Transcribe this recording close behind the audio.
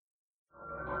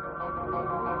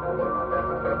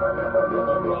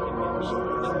musical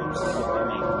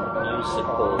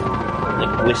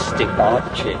linguistic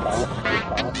objects,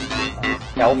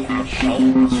 elf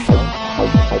machines.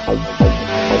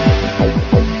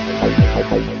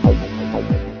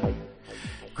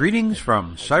 Greetings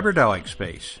from Psychedelic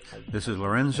Space. This is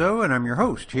Lorenzo, and I'm your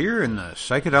host here in the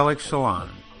Psychedelic Salon.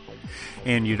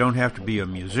 And you don't have to be a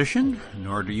musician,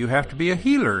 nor do you have to be a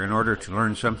healer in order to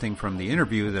learn something from the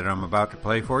interview that I'm about to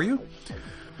play for you.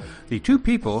 The two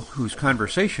people whose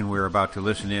conversation we're about to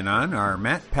listen in on are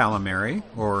Matt Pallamary,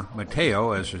 or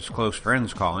Mateo as his close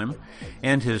friends call him,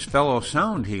 and his fellow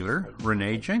sound healer,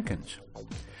 Rene Jenkins.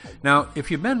 Now, if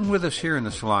you've been with us here in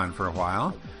the salon for a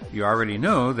while, you already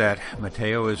know that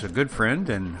Mateo is a good friend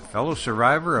and fellow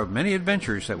survivor of many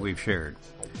adventures that we've shared.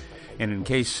 And in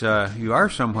case you are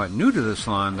somewhat new to the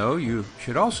salon, though, you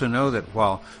should also know that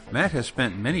while Matt has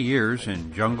spent many years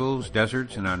in jungles,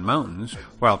 deserts, and on mountains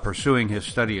while pursuing his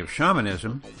study of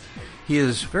shamanism, he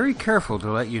is very careful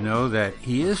to let you know that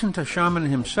he isn't a shaman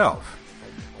himself.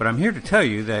 But I'm here to tell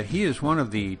you that he is one of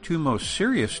the two most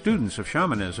serious students of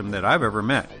shamanism that I've ever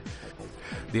met.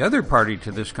 The other party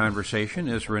to this conversation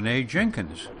is Rene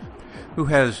Jenkins, who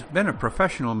has been a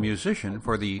professional musician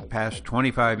for the past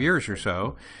 25 years or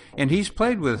so, and he's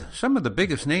played with some of the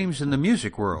biggest names in the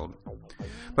music world.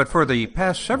 But for the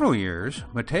past several years,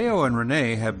 Mateo and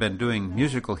Rene have been doing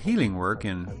musical healing work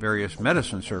in various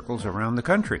medicine circles around the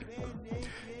country.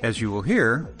 As you will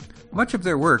hear, much of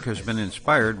their work has been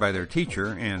inspired by their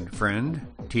teacher and friend,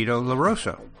 Tito La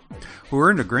Rosa, who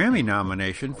earned a Grammy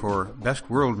nomination for Best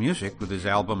World Music with his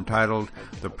album titled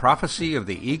The Prophecy of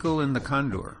the Eagle and the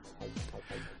Condor.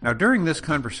 Now, during this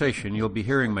conversation, you'll be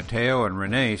hearing Mateo and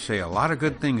Rene say a lot of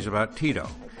good things about Tito,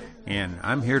 and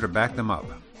I'm here to back them up.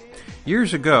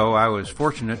 Years ago, I was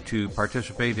fortunate to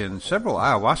participate in several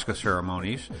ayahuasca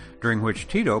ceremonies during which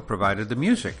Tito provided the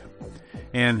music.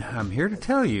 And I'm here to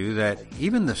tell you that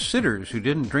even the sitters who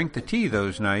didn't drink the tea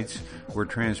those nights were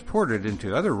transported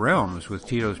into other realms with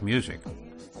Tito's music.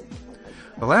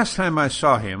 The last time I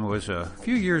saw him was a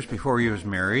few years before he was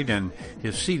married, and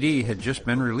his CD had just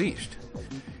been released.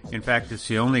 In fact, it's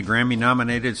the only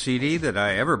Grammy-nominated CD that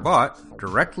I ever bought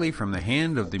directly from the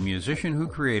hand of the musician who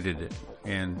created it,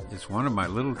 and it's one of my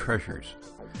little treasures.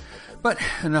 But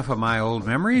enough of my old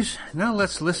memories. Now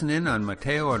let's listen in on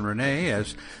Mateo and Rene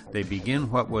as they begin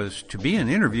what was to be an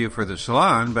interview for the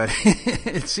salon, but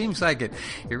it seems like it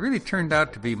really turned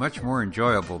out to be much more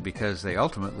enjoyable because they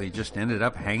ultimately just ended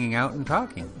up hanging out and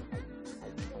talking.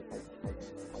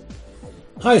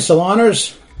 Hi,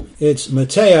 saloners. It's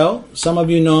Mateo. Some of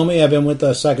you know me. I've been with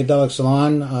the Psychedelic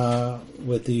Salon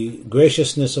with the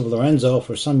graciousness of Lorenzo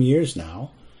for some years now.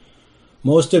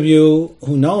 Most of you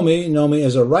who know me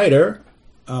as a writer.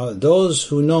 Those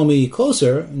who know me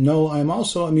closer know I'm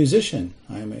also a musician.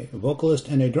 I'm a vocalist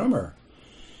and a drummer.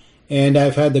 And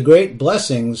I've had the great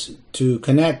blessings to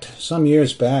connect some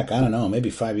years back, I don't know,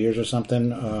 maybe 5 years or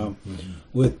something,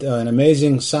 with an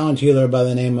amazing sound healer by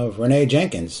the name of Rene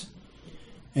Jenkins.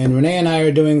 And Rene and I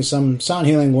are doing some sound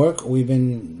healing work. We've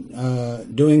been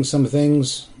doing some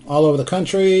things all over the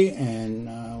country,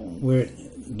 and we're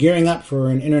gearing up for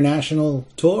an international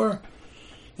tour.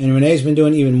 And Rene's been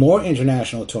doing even more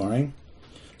international touring.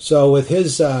 So with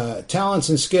his talents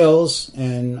and skills,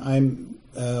 and I'm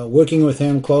working with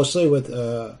him closely with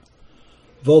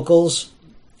vocals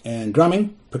and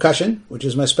drumming, percussion, which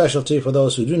is my specialty for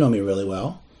those who do know me really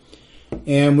well.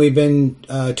 And we've been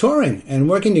touring and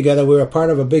working together. We were part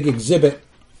of a big exhibit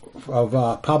of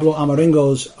Pablo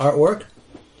Amaringo's artwork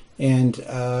and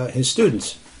his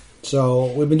students. So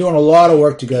we've been doing a lot of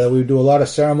work together. We do a lot of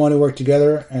ceremony work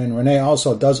together, and Rene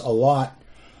also does a lot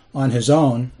on his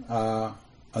own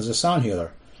as a sound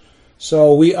healer.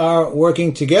 So we are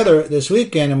working together this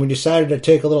weekend, and we decided to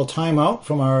take a little time out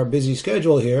from our busy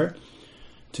schedule here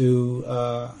to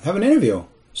have an interview.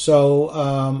 So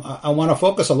I want to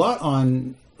focus a lot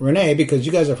on Rene because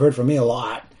you guys have heard from me a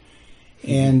lot.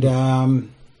 And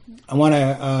I want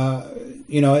to,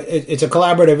 it's a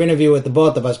collaborative interview with the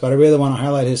both of us, but I really want to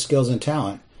highlight his skills and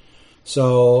talent.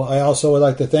 So I also would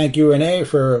like to thank you, Rene,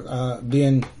 for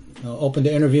being open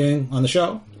to interviewing on the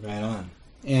show. Right on.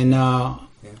 And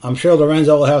I'm sure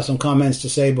Lorenzo will have some comments to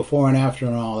say before and after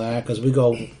and all that because we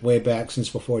go way back since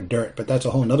before Dirt, but that's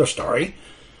a whole nother story.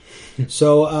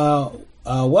 So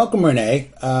welcome,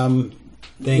 Rene.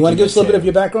 You want to give us a little bit of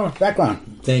your background?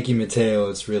 Thank you, Mateo.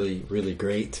 It's really, really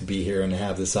great to be here and to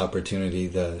have this opportunity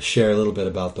to share a little bit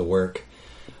about the work.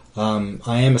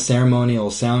 I am a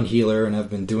ceremonial sound healer, and I've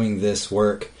been doing this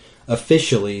work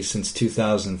officially since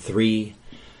 2003.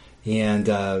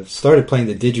 And started playing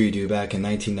the didgeridoo back in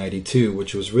 1992,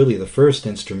 which was really the first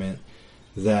instrument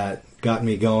that got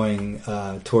me going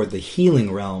toward the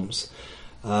healing realms.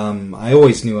 I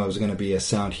always knew I was going to be a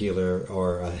sound healer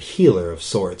or a healer of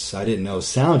sorts. I didn't know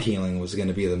sound healing was going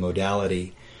to be the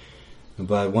modality.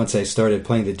 But once I started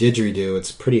playing the didgeridoo,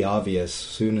 it's pretty obvious. As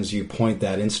soon as you point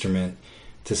that instrument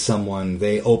to someone,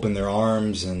 they open their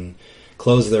arms and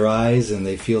close their eyes and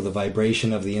they feel the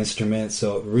vibration of the instrument.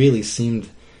 So it really seemed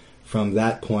from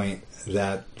that point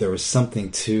that there was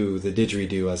something to the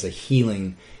didgeridoo as a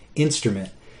healing instrument.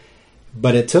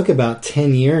 But it took about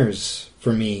 10 years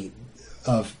for me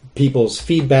of people's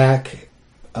feedback,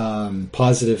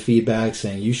 positive feedback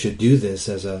saying you should do this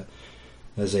as a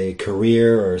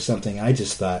career or something. I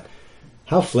just thought,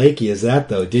 how flaky is that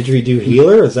though? Didgeridoo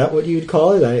healer? Is that what you'd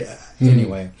call it?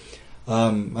 Anyway,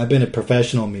 I've been a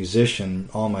professional musician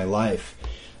all my life,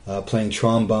 playing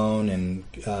trombone and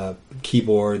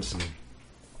keyboards,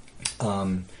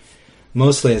 and,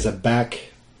 mostly as a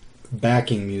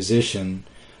backing musician.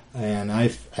 And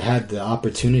I've had the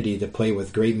opportunity to play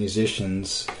with great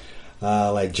musicians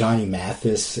like Johnny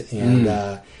Mathis and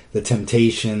the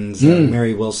Temptations,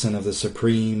 Mary Wilson of the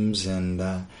Supremes, and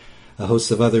a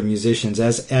host of other musicians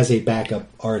as a backup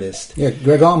artist. Yeah,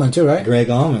 Greg Allman too, right? Greg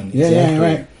Allman, yeah, exactly. Yeah,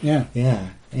 right, yeah. Yeah,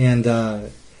 and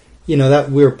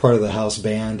that we were part of the house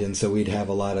band, and so we'd have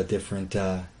a lot of different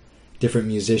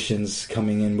musicians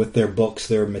coming in with their books,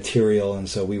 their material, and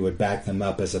so we would back them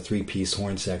up as a 3-piece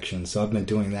horn section. So I've been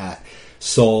doing that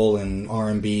soul and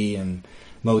R&B and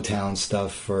Motown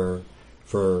stuff for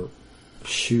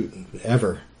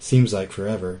ever. Seems like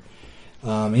forever.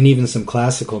 And even some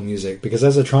classical music, because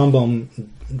as a trombone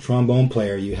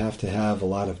player, you have to have a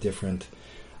lot of different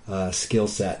skill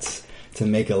sets to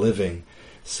make a living.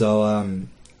 So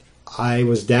I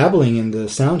was dabbling in the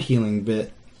sound healing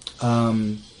bit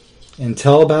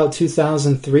until about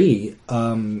 2003.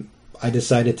 I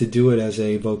decided to do it as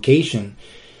a vocation,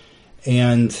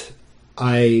 and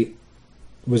I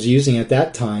was using at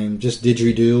that time just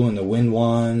didgeridoo and the wind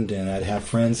wand, and I'd have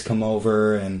friends come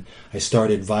over, and I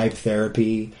started vibe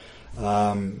therapy,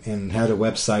 and had a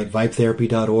website,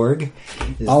 vibetherapy.org.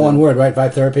 All one word, right?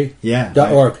 Vibe therapy? Yeah.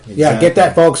 .org. Exactly. Yeah, get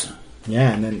that, folks.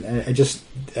 Yeah, and then I just,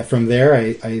 from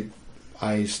there,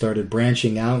 I started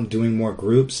branching out and doing more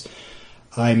groups.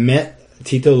 I met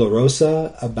Tito La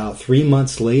Rosa about 3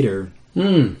 months later,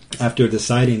 after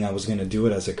deciding I was going to do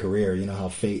it as a career. You know how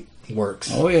fate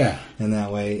works. Oh, yeah. In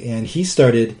that way. And he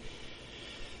started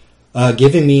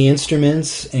giving me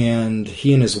instruments, and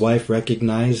he and his wife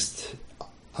recognized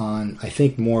on, I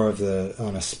think, more of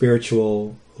on a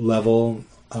spiritual level,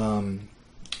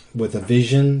 with a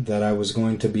vision that I was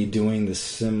going to be doing the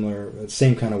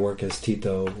same kind of work as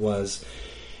Tito was.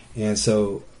 And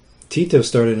so Tito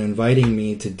started inviting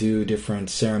me to do different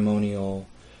ceremonial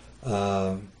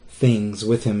things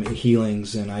with him,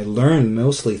 healings, and I learned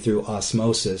mostly through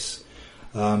osmosis,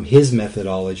 his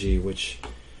methodology, which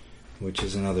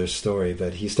is another story.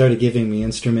 But he started giving me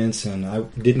instruments, and I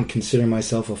didn't consider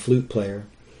myself a flute player,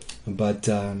 but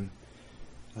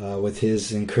with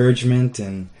his encouragement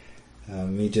and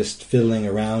me just fiddling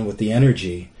around with the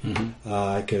energy,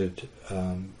 I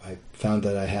found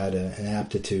that I had an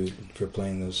aptitude for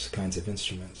playing those kinds of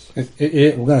instruments.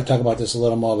 We're going to talk about this a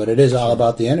little more, but it is all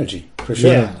about the energy, for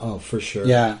sure. Yeah, oh, for sure.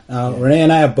 Yeah, Rene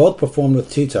and I have both performed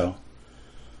with Tito.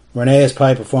 Rene has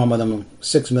probably performed with him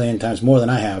 6 million times more than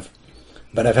I have,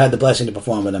 but I've had the blessing to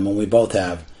perform with him, and we both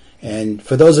have. And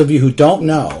for those of you who don't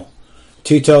know,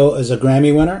 Tito is a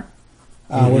Grammy winner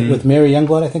with Mary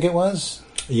Youngblood, I think it was.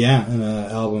 Yeah, and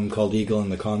an album called Eagle and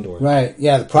the Condor. Right,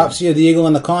 yeah, the Prophecy of the Eagle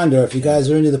and the Condor. If you guys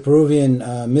are into the Peruvian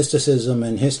mysticism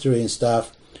and history and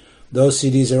stuff, those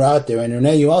CDs are out there. And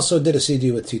Rene, you also did a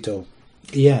CD with Tito.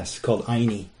 Yes, called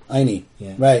Aini. Aini,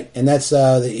 yeah. Right. And that's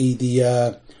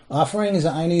the offering? Is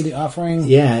it Aini, the offering?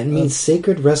 Yeah, it means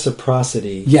sacred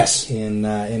reciprocity. Yes. And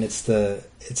it's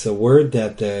a word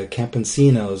that the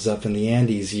Campesinos up in the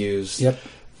Andes use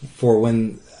for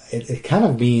when it kind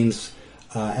of means...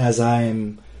 as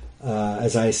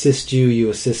I assist you, you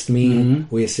assist me,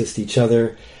 we assist each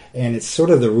other. And it's sort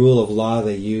of the rule of law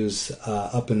they use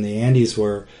up in the Andes,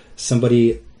 where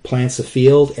somebody plants a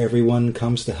field, everyone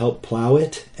comes to help plow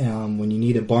it. When you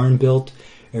need a barn built,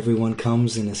 everyone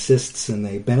comes and assists, and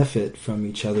they benefit from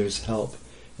each other's help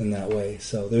in that way.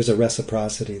 So there's a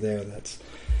reciprocity there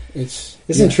it's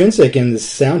intrinsic in this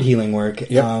sound healing work.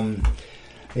 Yep.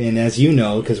 And as you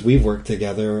know, because we've worked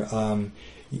together,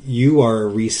 you are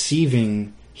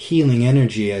receiving healing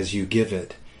energy as you give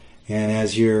it. And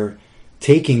as you're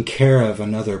taking care of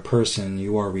another person,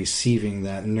 you are receiving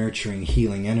that nurturing,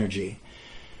 healing energy.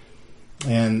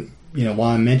 And, while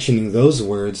I'm mentioning those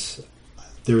words,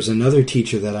 there was another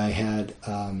teacher that I had,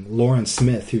 Lawrence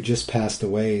Smith, who just passed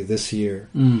away this year.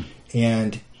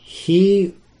 And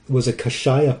he was a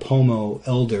Kashaya Pomo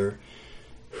elder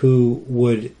who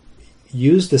would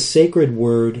use the sacred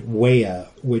word Weya,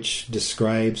 which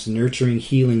describes nurturing,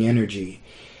 healing energy.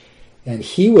 And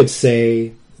he would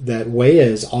say that Weya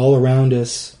is all around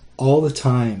us all the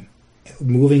time,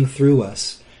 moving through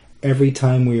us every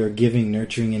time we are giving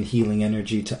nurturing and healing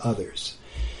energy to others.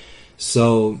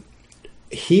 So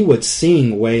he would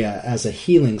sing Weya as a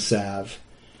healing salve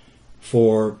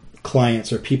for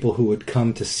clients or people who would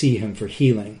come to see him for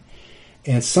healing.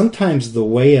 And sometimes the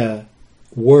Weya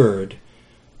word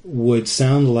would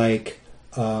sound like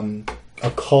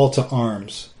a call to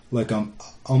arms, like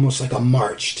almost like a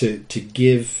march to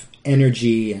give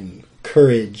energy and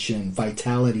courage and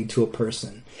vitality to a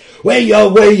person.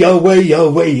 Way-yo, way-yo,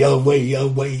 way-yo, way-yo, way-yo,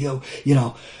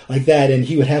 way-yo, like that. And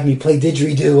he would have me play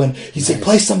didgeridoo, and he'd say,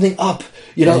 play something up,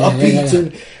 upbeat.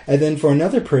 Yeah. And then for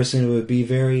another person, it would be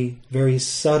very, very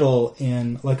subtle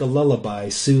and like a lullaby,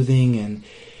 soothing, and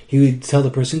he would tell the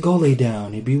person, go lay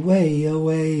down. He'd be way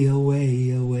away, away,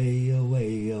 away,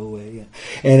 away, away.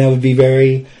 And it would be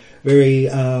very, very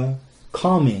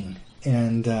calming.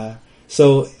 And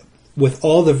so with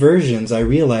all the versions, I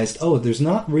realized, there's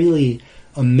not really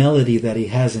a melody that he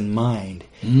has in mind.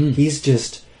 He's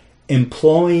just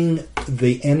employing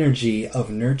the energy of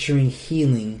nurturing,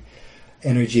 healing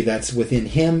energy that's within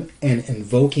him and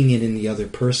invoking it in the other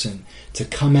person to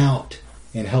come out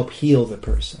and help heal the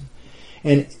person.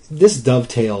 And this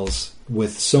dovetails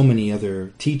with so many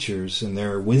other teachers and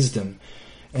their wisdom,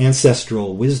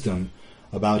 ancestral wisdom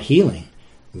about healing,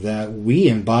 that we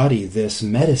embody this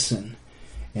medicine,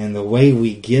 and the way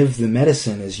we give the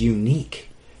medicine is unique.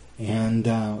 And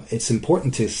it's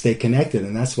important to stay connected,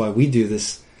 and that's why we do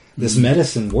this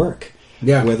medicine work,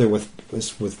 whether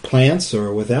with plants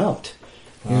or without.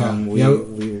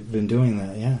 We've been doing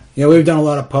that. Yeah, we've done a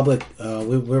lot of public.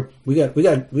 We got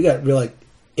real like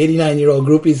 89-year-old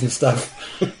groupies and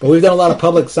stuff, but we've done a lot of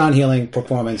public sound healing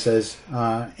performances,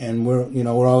 and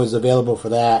we're always available for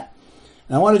that.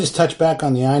 And I want to just touch back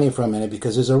on the Ani for a minute,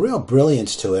 because there's a real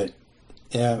brilliance to it,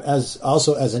 as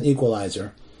an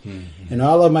equalizer. Mm-hmm. And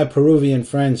all of my Peruvian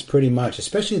friends, pretty much,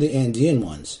 especially the Andean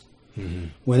ones,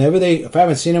 whenever if I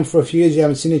haven't seen them for a few years, you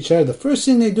haven't seen each other, the first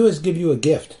thing they do is give you a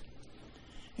gift.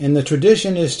 And the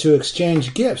tradition is to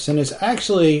exchange gifts. And it's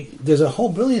actually, there's a whole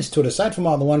brilliance to it, aside from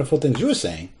all the wonderful things you were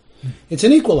saying. It's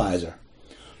an equalizer.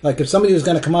 Like if somebody was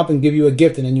going to come up and give you a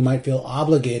gift, and then you might feel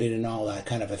obligated and all that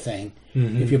kind of a thing.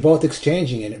 Mm-hmm. If you're both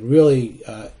exchanging it, it really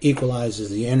equalizes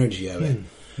the energy of it.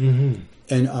 Mm-hmm.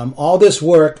 And all this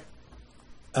work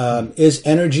is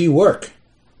energy work.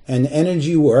 And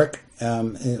energy work,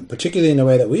 particularly in the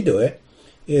way that we do it,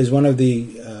 is one of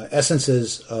the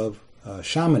essences of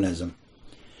shamanism.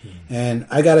 And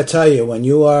I got to tell you, when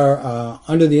you are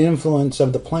under the influence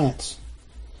of the plants,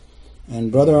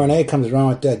 and Brother Rene comes around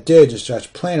with that didge and starts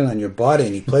playing it on your body,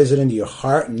 and he plays it into your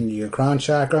heart and your crown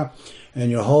chakra, and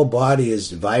your whole body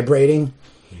is vibrating,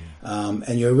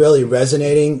 and you're really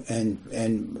resonating.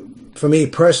 And for me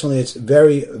personally, it's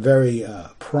very, very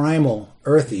primal,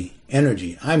 earthy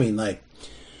energy. I mean, like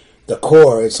the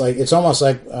core. It's almost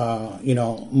like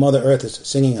Mother Earth is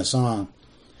singing a song.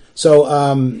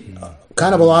 So.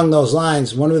 Kind of along those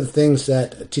lines, one of the things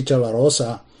that Tita La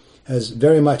Rosa has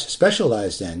very much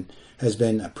specialized in has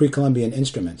been pre-Columbian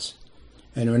instruments.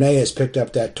 And Rene has picked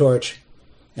up that torch,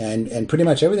 and pretty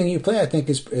much everything you play, I think,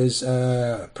 is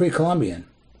pre-Columbian.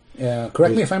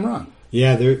 Correct me if I'm wrong.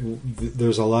 Yeah,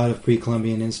 there's a lot of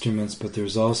pre-Columbian instruments, but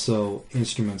there's also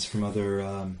instruments from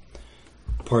other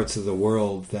parts of the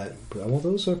world that,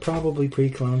 those are probably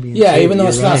pre-Columbian. Yeah, even though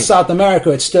it's not South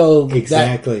America, it's still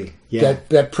exactly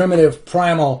that primitive,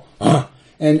 primal.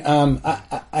 And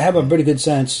I have a pretty good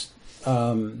sense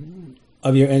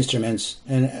of your instruments.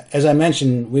 And as I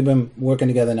mentioned, we've been working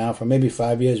together now for maybe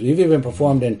 5 years. We've even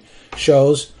performed in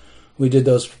shows. We did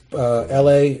those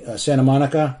L.A., Santa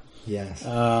Monica. Yes.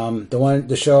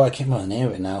 The show, I can't remember the name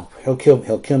of it now. He'll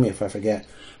kill me if I forget.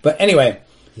 But anyway.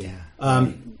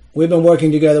 Yeah. We've been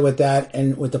working together with that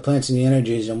and with the plants and the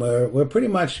energies, and we're pretty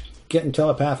much getting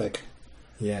telepathic.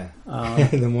 Yeah.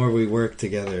 The more we work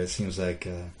together, it seems like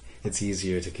it's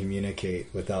easier to communicate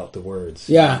without the words.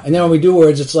 Yeah, and then when we do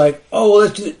words, it's like,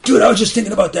 dude, I was just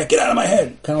thinking about that. Get out of my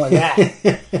head, kind of like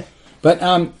that. But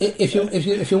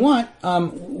if you want,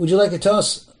 would you like to tell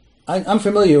us? I'm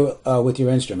familiar with your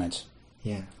instruments.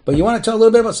 Yeah. But you want to tell a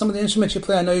little bit about some of the instruments you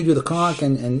play? I know you do the conch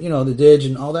and the didge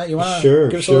and all that. You want to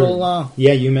give us a little...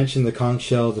 Yeah, you mentioned the conch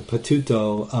shell. The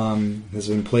patuto has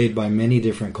been played by many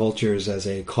different cultures as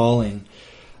a calling.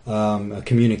 a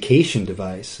communication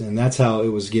device, and that's how it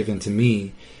was given to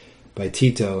me by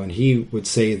Tito. And he would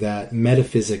say that,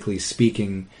 metaphysically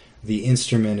speaking, the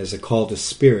instrument is a call to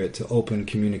spirit to open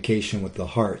communication with the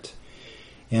heart.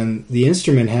 And the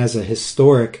instrument has a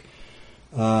historic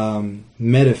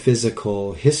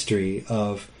metaphysical history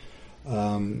of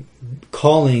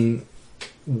calling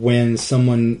when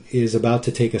someone is about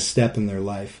to take a step in their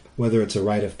life, whether it's a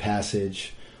rite of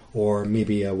passage or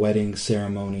maybe a wedding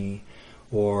ceremony,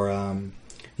 or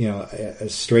a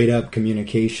straight up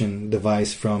communication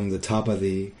device from the top of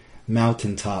the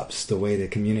mountaintops, the way to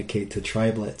communicate to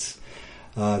triblets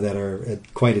that are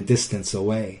at quite a distance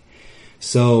away.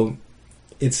 So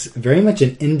it's very much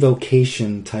an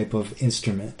invocation type of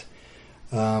instrument,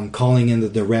 calling in the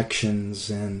directions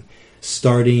and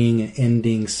starting and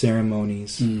ending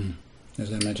ceremonies.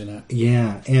 As I mentioned that.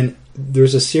 Yeah, and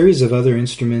there's a series of other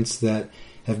instruments that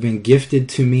have been gifted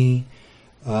to me,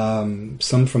 some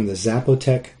from the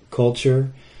Zapotec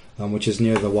culture, which is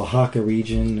near the Oaxaca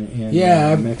region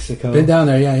in Mexico. Been down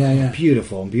there, yeah.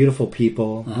 Beautiful, beautiful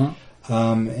people.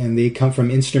 And they come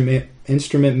from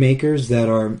instrument makers that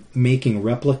are making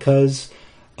replicas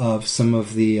of some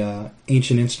of the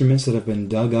ancient instruments that have been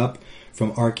dug up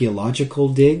from archaeological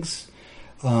digs.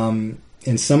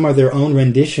 And some are their own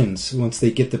renditions. Once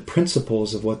they get the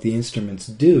principles of what the instruments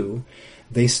do,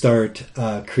 they start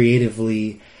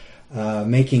creatively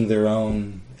making their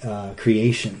own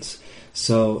creations.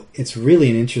 So it's really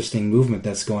an interesting movement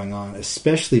that's going on,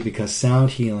 especially because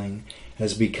sound healing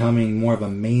is becoming more of a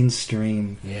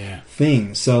mainstream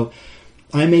thing. So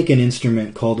I make an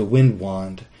instrument called a wind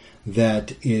wand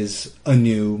that is a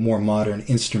new, more modern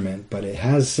instrument, but it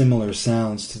has similar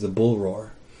sounds to the bull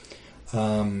roar,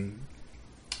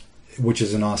 which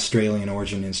is an Australian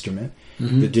origin instrument.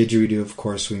 The didgeridoo, of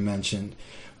course, we mentioned.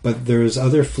 But there's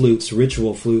other flutes,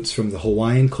 ritual flutes from the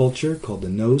Hawaiian culture called the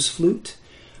nose flute.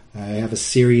 I have a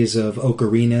series of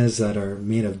ocarinas that are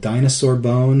made of dinosaur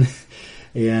bone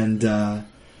and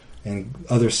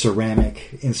other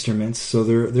ceramic instruments. So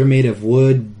they're made of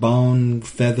wood, bone,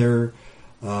 feather,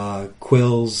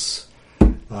 quills,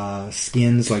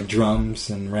 skins like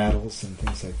drums and rattles and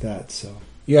things like that. So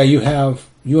yeah, you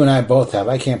and I both have.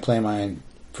 I can't play mine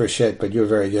for shit, but you're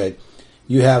very good.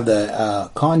 You have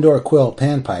the condor quill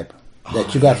panpipe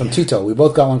that you got from Tito. We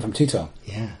both got one from Tito.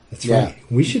 Yeah, that's right.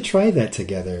 We should try that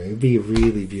together. It would be a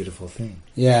really beautiful thing.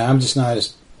 Yeah, I'm just not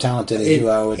as talented as you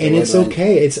are with the and it's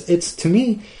okay. It's to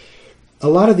me, a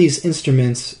lot of these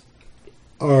instruments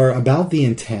are about the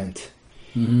intent.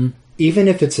 Even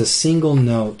if it's a single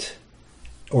note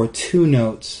or two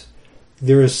notes,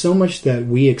 there is so much that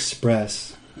we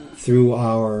express through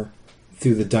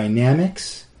the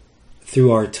dynamics,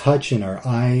 through our touch and our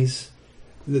eyes,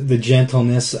 the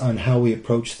gentleness on how we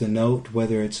approach the note,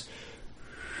 whether it's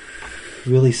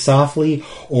really softly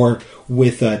or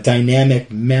with a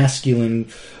dynamic masculine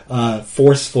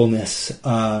forcefulness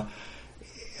or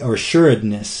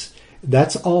assuredness.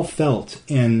 That's all felt.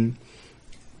 And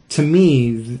to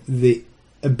me, the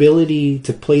ability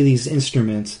to play these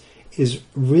instruments is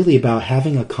really about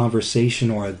having a conversation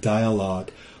or a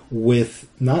dialogue with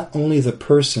not only the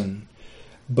person,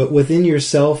 but within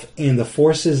yourself and the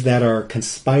forces that are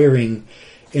conspiring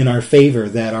in our favor,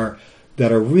 that are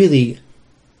really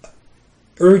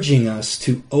urging us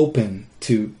to open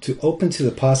to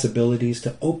the possibilities,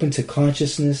 to open to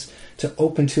consciousness, to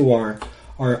open to our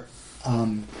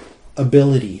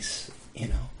abilities,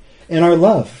 and our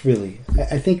love. Really,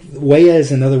 I think Weya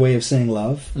is another way of saying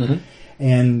love,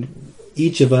 and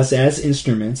each of us as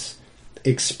instruments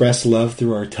express love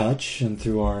through our touch and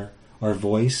through our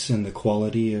voice and the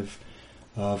quality of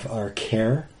our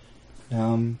care.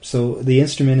 So the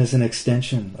instrument is an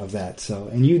extension of that. So,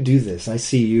 and you do this. I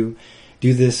see you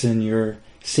do this in your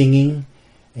singing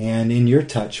and in your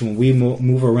touch when we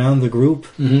move around the group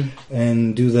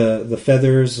and do the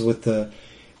feathers with the,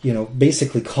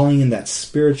 basically calling in that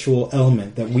spiritual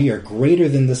element that we are greater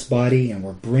than this body and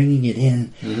we're bringing it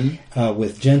in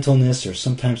with gentleness or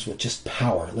sometimes with just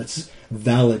power. Let's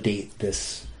validate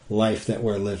this life that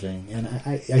we're living, and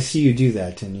I see you do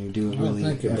that, and you do it really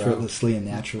effortlessly and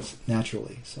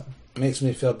naturally. So it makes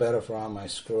me feel better for all my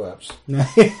screw ups.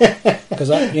 Because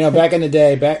back in the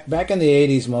day, back in the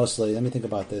 80s mostly. Let me think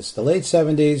about this: the late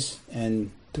 70s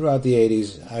and throughout the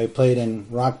 80s, I played in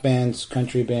rock bands,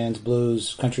 country bands,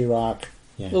 blues, country rock,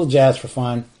 a little jazz for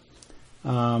fun.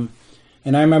 And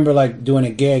I remember like doing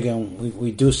a gig, and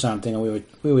we do something, and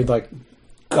we would like,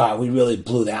 God, we really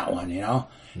blew that one,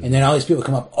 And then all these people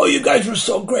come up, oh, you guys were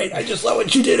so great. I just love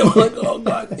what you did. I'm like, oh,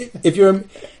 God. If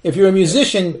you're a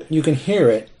musician, you can hear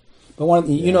it. But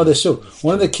know this too.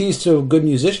 One of the keys to good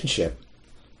musicianship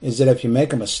is that if you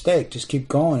make a mistake, just keep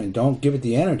going and don't give it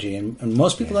the energy. And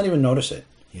most people don't even notice it.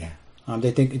 Yeah.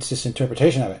 They think it's this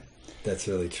interpretation of it. That's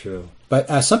really true.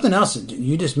 But something else that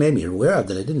you just made me aware of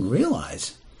that I didn't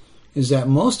realize is that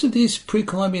most of these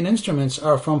pre-Columbian instruments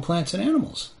are from plants and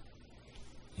animals.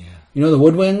 Yeah. You know, the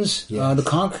woodwinds, Yes. the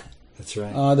conch. That's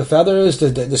right. The feathers,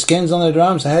 the skins on the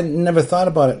drums. I had never thought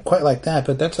about it quite like that,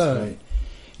 but that's right.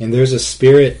 And there's a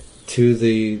spirit to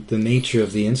the nature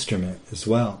of the instrument as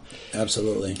well.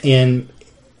 Absolutely. And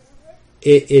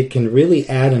it can really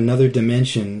add another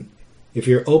dimension if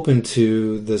you're open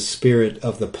to the spirit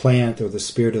of the plant or the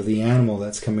spirit of the animal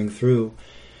that's coming through,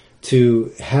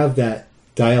 to have that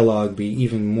dialogue be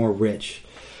even more rich.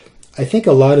 I think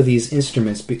a lot of these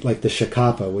instruments, like the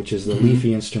shakapa, which is the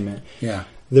leafy instrument,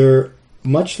 they're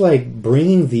much like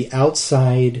bringing the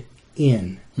outside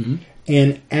in.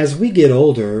 And as we get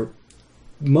older,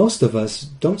 most of us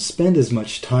don't spend as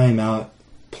much time out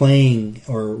playing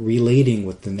or relating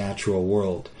with the natural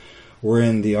world. We're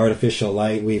in the artificial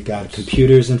light. We've got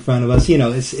computers in front of us. You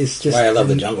know, it's just... Why I love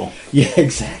the jungle. Yeah,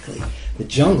 exactly. The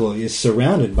jungle is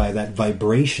surrounded by that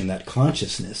vibration, that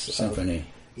consciousess. Symphony.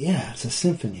 It's a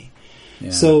symphony.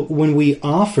 Yeah. So when we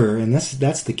offer, and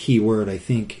that's the key word, I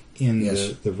think, in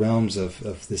the realms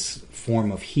of this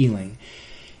form of healing,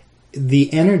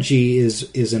 the energy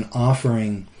is an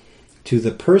offering to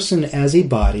the person as a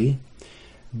body,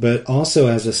 but also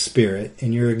as a spirit,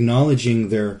 and you're acknowledging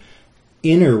their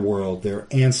inner world, their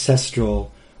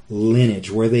ancestral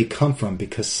lineage, where they come from,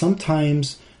 because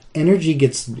sometimes energy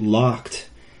gets locked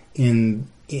in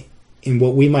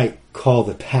what we might call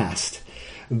the past,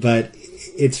 but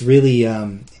it's really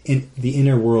in the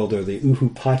inner world, or the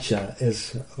uhupacha,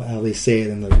 as how they say it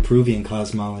in the Peruvian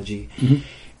cosmology.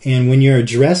 And when you're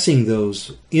addressing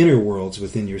those inner worlds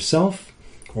within yourself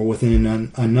or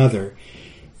within another,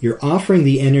 you're offering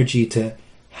the energy to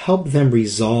help them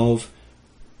resolve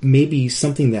maybe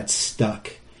something that's stuck,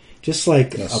 just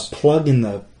like a plug in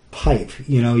the pipe.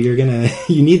 You know,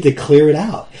 you need to clear it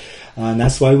out, and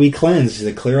that's why we cleanse,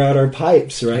 to clear out our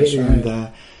pipes, right?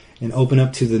 And open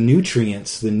up to the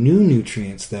nutrients, the new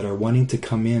nutrients that are wanting to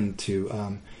come in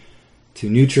to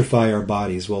nutrify our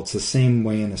bodies. Well, it's the same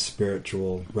way in a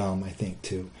spiritual realm, I think,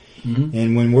 too.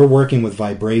 And when we're working with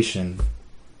vibration,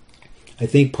 I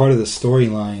think part of the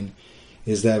storyline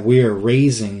is that we are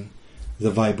raising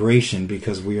the vibration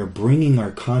because we are bringing our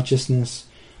consciousness,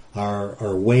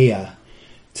 our waya,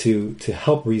 to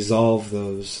help resolve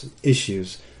those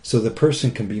issues, so the person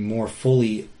can be more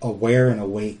fully aware and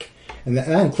awake. And that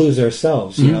includes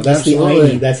ourselves. You know, that's the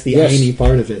Aini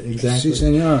part of it. Exactly. Si,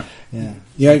 senor. Yeah.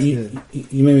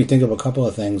 You made me think of a couple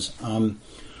of things.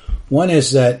 One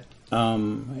is that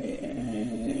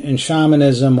in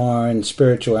shamanism or in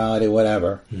spirituality,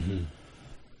 whatever,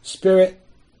 spirit,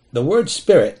 the word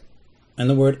spirit and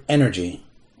the word energy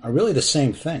are really the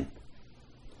same thing.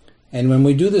 And when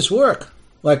we do this work,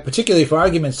 like particularly for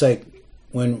argument's sake,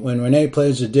 when Rene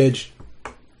plays a didge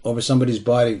over somebody's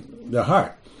body, their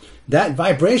heart, that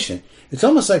vibration, it's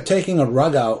almost like taking a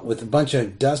rug out with a bunch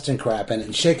of dust and crap in it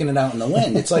and shaking it out in the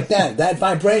wind. It's like that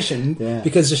vibration,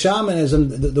 because the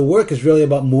shamanism, the work is really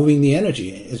about moving the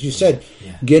energy, as you said,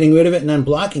 getting rid of it and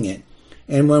unblocking it.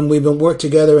 And when we've been worked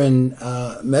together in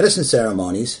medicine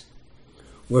ceremonies,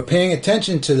 we're paying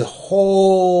attention to the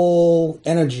whole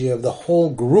energy of the whole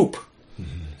group.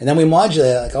 And then we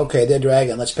modulate it, like, okay, they're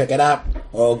dragging, let's pick it up.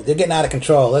 Or they're getting out of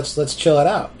control, let's chill it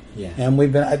out. Yeah.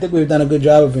 And I think we've done a good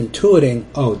job of intuiting.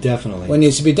 Oh, definitely. What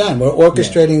needs to be done. We're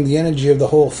orchestrating the energy of the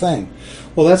whole thing.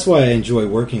 Well, that's why I enjoy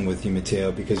working with you,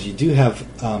 Mateo, because you do have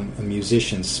a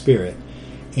musician's spirit,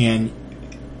 and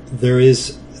there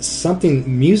is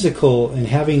something musical, and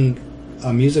having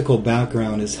a musical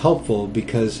background is helpful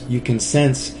because you can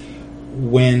sense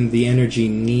when the energy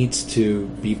needs to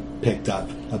be picked up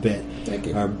a bit. Thank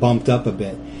you. Or bumped up a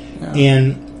bit. Yeah.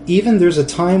 And even there's a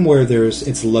time where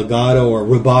it's legato or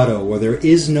rubato, where there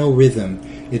is no rhythm.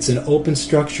 It's an open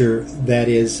structure that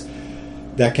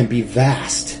can be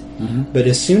vast. But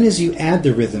as soon as you add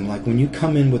the rhythm, like when you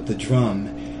come in with the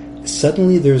drum,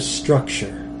 suddenly there's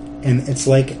structure. And it's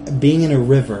like being in a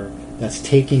river that's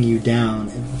taking you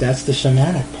down. That's the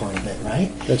shamanic part of it,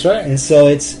 right? That's right. And so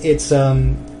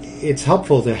it's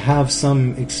helpful to have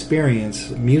some experience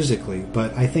musically,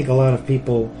 but I think a lot of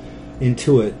people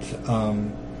intuit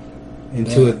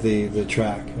the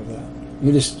track of that.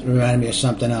 You just reminded me of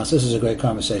something else. This is a great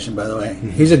conversation, by the way.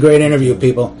 He's a great interview,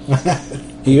 people.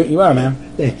 You are, man.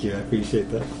 Thank you. I appreciate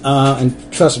that.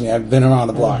 And trust me, I've been around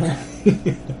the block.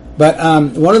 But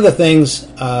one of the things,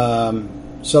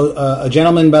 a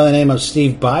gentleman by the name of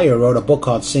Steve Beyer wrote a book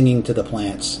called Singing to the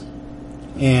Plants.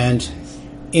 And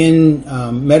in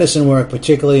medicine work,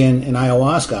 particularly in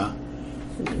ayahuasca,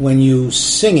 when you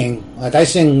singing, like I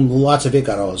sing lots of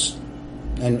Icaros,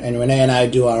 and Rene and I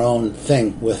do our own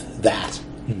thing with that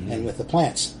and with the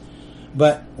plants.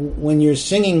 But when you're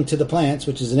singing to the plants,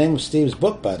 which is the name of Steve's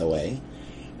book, by the way,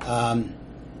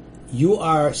 you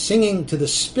are singing to the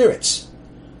spirits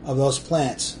of those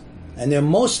plants, and they're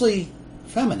mostly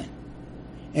feminine.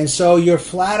 And so you're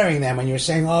flattering them, and you're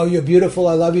saying, "Oh, you're beautiful,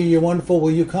 I love you, you're wonderful,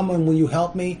 will you come and will you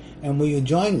help me, and will you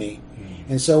join me?"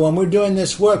 And so when we're doing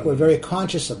this work, we're very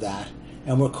conscious of that,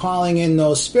 and we're calling in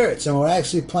those spirits, and we're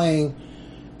actually playing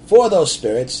for those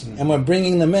spirits, and we're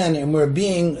bringing them in, and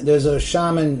there's a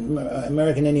shaman,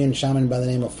 American Indian shaman by the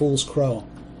name of Fool's Crow,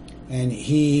 and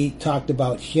he talked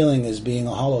about healing as being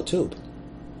a hollow tube.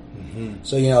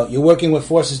 So, you're working with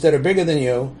forces that are bigger than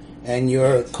you, and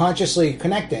you're consciously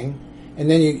connecting, and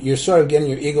then you're sort of getting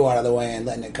your ego out of the way and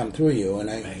letting it come through you,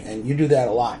 and you do that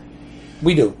a lot.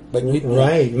 We do, but you're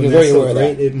very aware of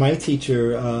that. My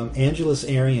teacher, Angeles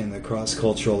Arian, the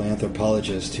cross-cultural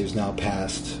anthropologist who's now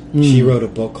passed, she wrote a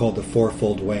book called The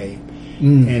Fourfold Way,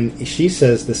 and she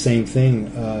says the same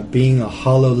thing, being a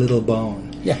hollow little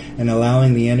bone, and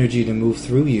allowing the energy to move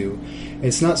through you.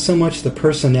 It's not so much the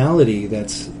personality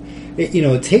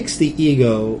it takes the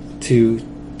ego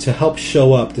to help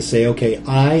show up, to say, okay,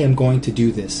 I am going to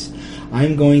do this.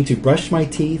 I'm going to brush my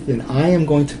teeth, and I am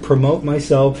going to promote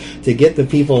myself to get the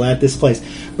people at this place.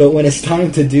 But when it's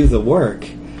time to do the work,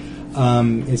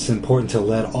 it's important to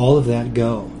let all of that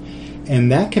go.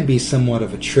 And that can be somewhat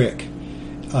of a trick.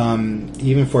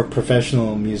 Even for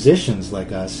professional musicians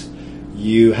like us,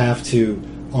 you have to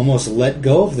almost let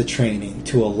go of the training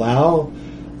to allow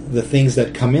the things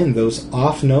that come in. Those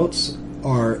off notes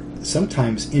are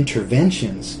sometimes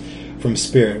interventions from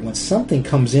spirit. When something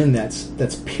comes in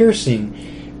that's piercing,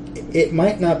 it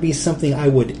might not be something I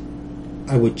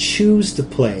would choose to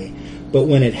play, but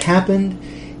when it happened,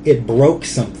 it broke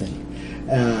something,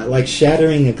 like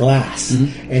shattering a glass.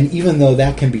 And even though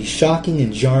that can be shocking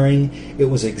and jarring, it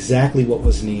was exactly what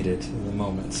was needed in the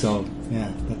moment. So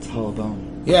that's hollow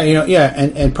bone.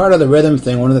 And part of the rhythm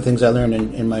thing, one of the things I learned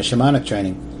in my shamanic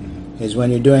training is when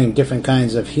you're doing different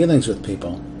kinds of healings with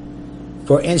people.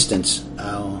 For instance,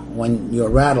 when you're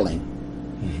rattling,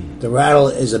 the rattle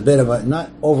is a bit of a,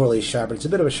 not overly sharp, but it's a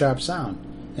bit of a sharp sound.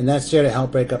 And that's there to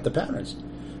help break up the patterns.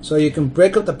 So you can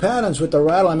break up the patterns with the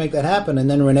rattle and make that happen, and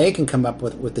then Rene can come up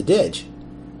with the didge.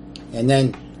 And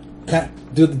then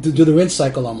do the rinse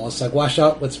cycle almost, like wash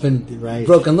out what's been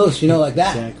broken loose, like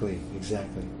that.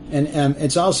 Exactly. And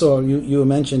it's also, you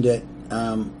mentioned it,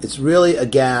 it's really a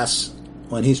gas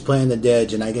when he's playing the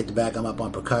didge, and I get to back him up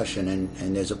on percussion,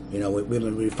 and there's we've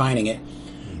been refining it,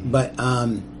 but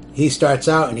he starts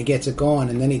out and he gets it going,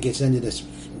 and then he gets into this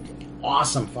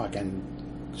awesome fucking,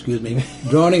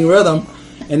 droning rhythm,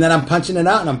 and then I'm punching it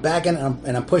out, and I'm backing it,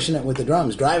 and I'm pushing it with the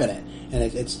drums, driving it, and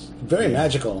it's very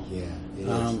magical. Yeah, it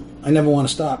is. I never want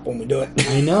to stop when we do it.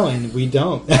 I know, and we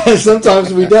don't.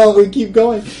 Sometimes we don't. We keep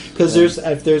going because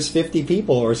if there's 50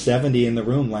 people or 70 in the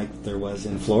room, like there was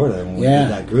in Florida when we did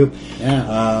that group,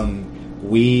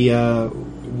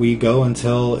 we go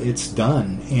until it's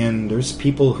done. And there's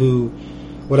people who.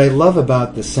 What I love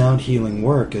about the sound healing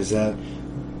work is that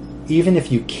even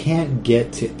if you can't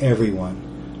get to everyone,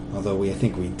 although I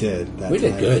think we did that. We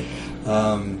did good.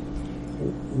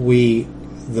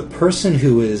 The person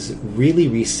who is really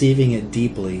receiving it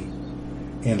deeply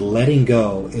and letting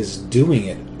go is doing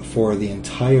it for the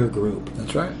entire group.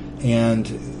 That's right.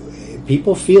 And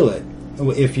people feel it.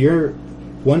 If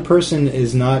one person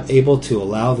is not able to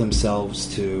allow themselves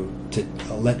to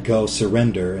let go,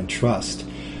 surrender, and trust,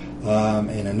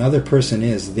 and another person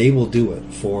is, they will do it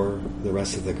for the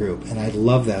rest of the group. And I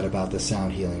love that about the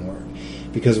sound healing work,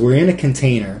 because we're in a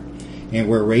container and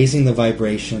we're raising the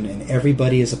vibration, and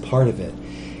everybody is a part of it.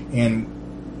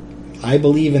 And I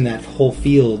believe in that whole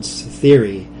fields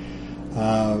theory,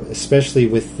 especially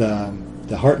with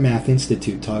the Heart Math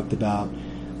Institute talked about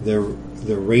the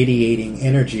radiating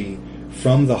energy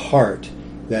from the heart,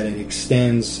 that it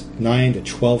extends 9 to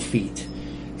 12 feet,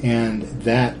 and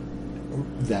that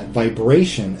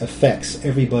vibration affects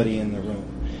everybody in the room.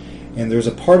 And there's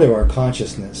a part of our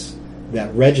consciousness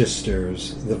that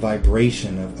registers the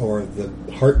vibration or the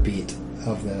heartbeat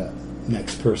of the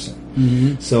next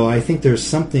person. So I think there's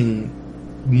something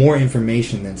more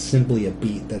information than simply a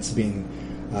beat that's being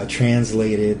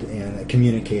translated and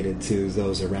communicated to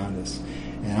those around us.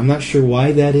 And I'm not sure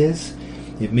why that is.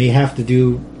 It may have to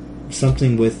do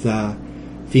something with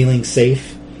feeling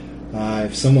safe.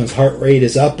 If someone's heart rate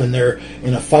is up and they're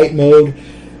in a fight mode,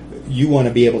 you want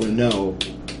to be able to know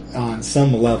on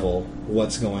some level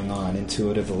what's going on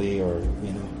intuitively, or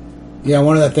Yeah,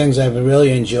 one of the things I've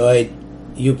really enjoyed,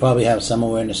 you probably have some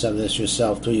awareness of this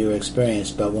yourself through your experience,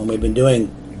 but when we've been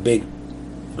doing big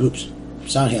groups,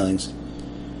 sound healings,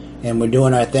 and we're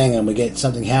doing our thing and we get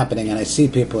something happening and I see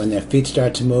people and their feet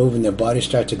start to move and their bodies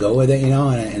start to go with it, and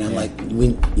I'm like,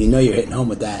 you know you're hitting home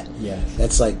with that. Yes.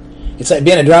 That's like, it's like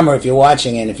being a drummer if you're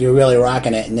watching and if you're really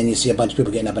rocking it and then you see a bunch of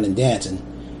people getting up and dancing,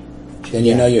 then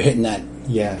you know you're hitting that.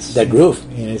 Yes. That groove.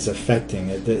 And it's affecting.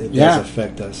 It does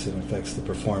affect us. It affects the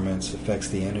performance, affects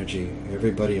the energy.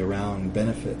 Everybody around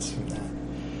benefits from that.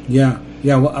 Yeah.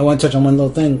 Yeah, well, I want to touch on one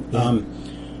little thing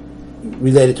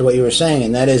related to what you were saying,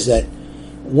 and that is that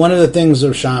one of the things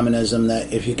of shamanism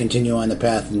that if you continue on the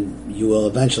path and you will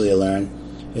eventually learn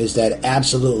is that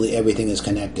absolutely everything is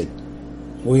connected.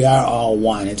 We are all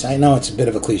one. I know it's a bit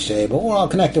of a cliche, but we're all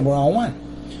connected. We're all one.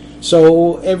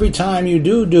 So every time you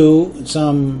do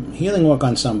some healing work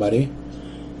on somebody,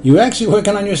 you're actually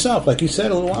working on yourself, like you said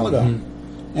a little while ago,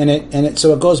 and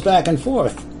so it goes back and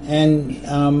forth. And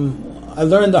I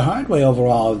learned the hard way over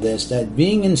all of this that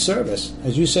being in service,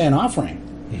 as you say, an offering,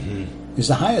 is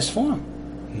the highest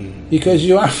form, because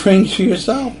you're offering to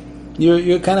yourself.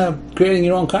 You're kind of creating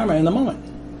your own karma in the moment.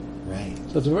 Right.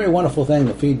 So it's a very wonderful thing,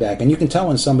 the feedback, and you can tell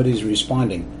when somebody's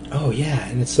responding. Oh yeah,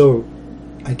 and it's so.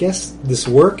 I guess this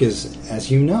work is,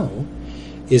 as you know,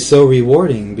 is so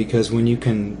rewarding because when you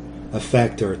can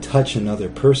affect or touch another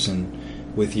person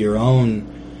with your own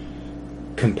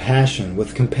compassion,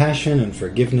 and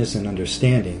forgiveness and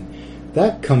understanding,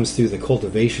 that comes through the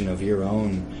cultivation of your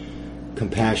own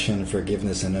compassion,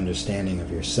 forgiveness, and understanding of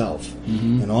yourself.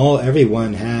 And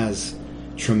everyone has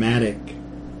traumatic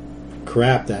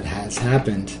crap that has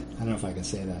happened. I don't know if I can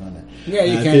say that on it. Yeah,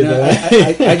 you can.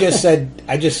 I just said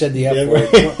the F word.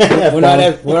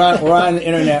 We're on the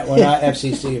internet. We're not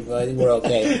FCC, but I think we're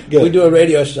okay. Good. We do a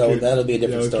radio show. That'll be a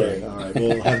different story. All right,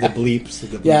 we'll have the bleeps.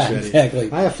 Yeah, ready.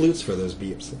 exactly. I have flutes for those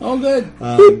beeps. Oh,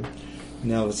 good.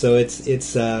 No, so it's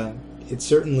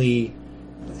certainly,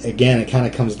 again, it kind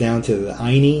of comes down to the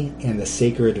Aini and the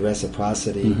sacred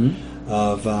reciprocity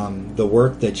of the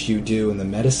work that you do and the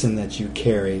medicine that you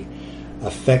carry,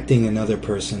 affecting another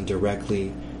person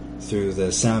directly through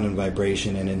the sound and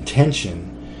vibration and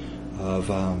intention of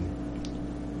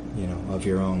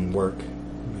your own work.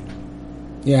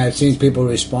 Yeah, I've seen people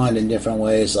respond in different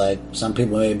ways. Like some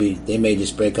people they may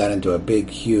just break out into a big,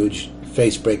 huge,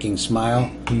 face-breaking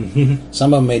smile.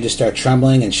 Some of them may just start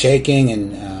trembling and shaking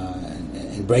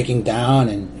and breaking down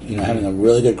and having a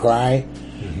really good cry.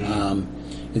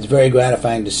 It's very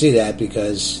gratifying to see that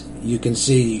because you can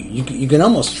see you can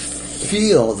almost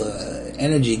feel the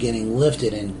energy getting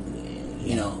lifted and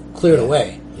cleared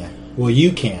away. Yeah. Well,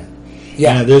 you can.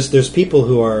 Yeah. There's people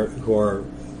who are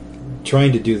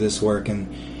trying to do this work and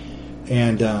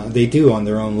they do on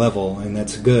their own level, and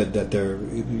that's good that they're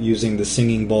using the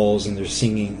singing bowls and they're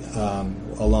singing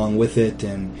along with it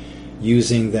and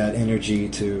using that energy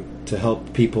to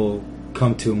help people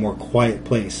come to a more quiet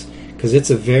place, because it's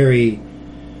a very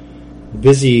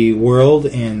busy world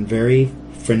and very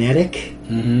frenetic,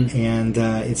 and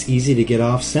it's easy to get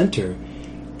off center.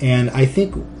 And I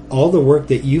think all the work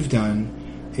that you've done,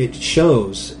 it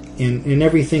shows in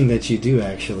everything that you do,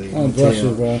 actually. Oh, bless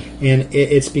you, bro. And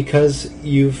it's because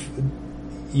you've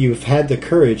had the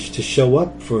courage to show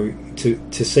up to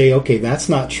say, okay, that's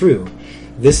not true.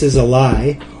 This is a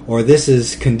lie, or this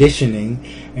is conditioning,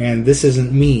 and this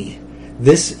isn't me.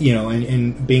 This,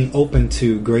 and being open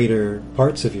to greater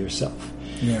parts of yourself.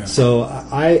 Yeah. So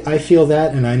I feel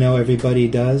that, and I know everybody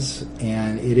does,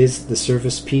 and it is the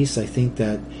service piece, I think,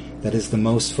 that is the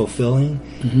most fulfilling.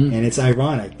 And it's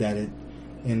ironic that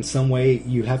in some way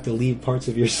you have to leave parts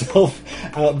of yourself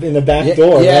out in the back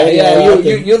door. Yeah, right?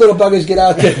 yeah. You little buggers, get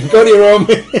out there. Go to your room.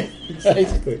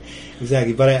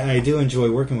 Exactly. But I do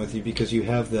enjoy working with you because you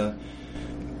have the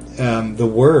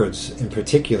words in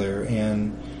particular,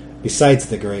 and besides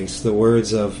the grace, the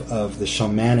words of the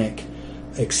shamanic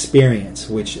experience,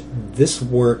 which this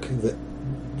work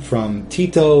from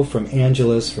Tito, from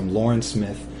Angelus, from Lauren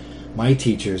Smith, my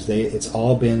teachers, it's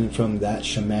all been from that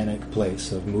shamanic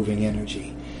place of moving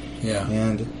energy. Yeah.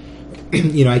 And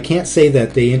I can't say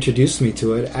that they introduced me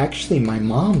to it. Actually, my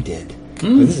mom did.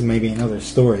 But this is maybe another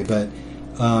story, but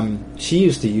she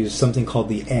used to use something called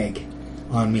the egg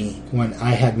on me when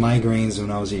I had migraines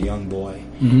when I was a young boy.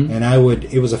 And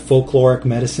it was a folkloric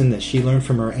medicine that she learned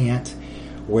from her aunt,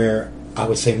 where I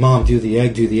would say, Mom, do the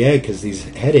egg, because these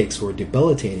headaches were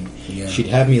debilitating. Yeah. She'd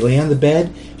have me lay on the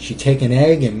bed, she'd take an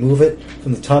egg and move it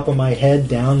from the top of my head,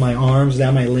 down my arms,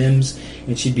 down my limbs,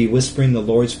 and she'd be whispering the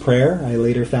Lord's Prayer, I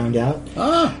later found out.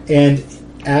 And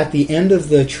at the end of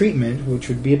the treatment, which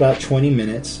would be about 20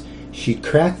 minutes, she'd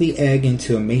crack the egg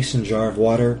into a mason jar of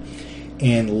water,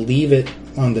 and leave it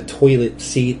on the toilet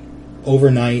seat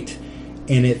overnight.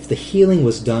 And if the healing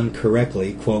was done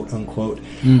correctly, quote unquote,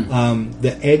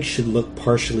 the egg should look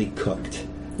partially cooked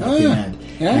at the end.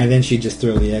 Yeah. And then she'd just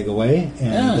throw the egg away.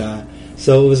 And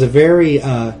so it was a very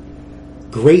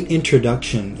great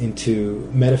introduction into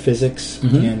metaphysics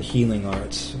and healing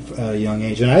arts at a young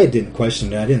age. And I didn't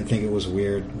question it. I didn't think it was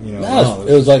weird. No,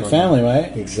 it was like family,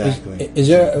 right? Exactly. Is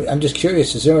there? I'm just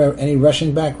curious. Is there any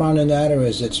Russian background in that, or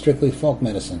is it strictly folk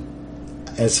medicine?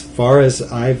 As far as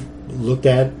I've looked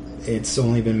at, it's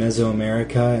only been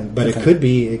Mesoamerica, but it could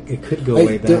be. It could go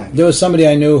way back. There was somebody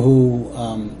I knew who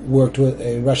worked with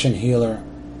a Russian healer,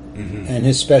 and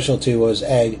his specialty was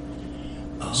egg.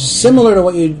 Similar to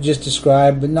what you just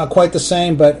described, but not quite the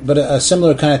same, but a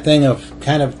similar kind of thing of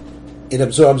it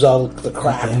absorbs all the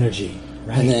crap, the energy,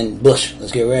 right. And then bush,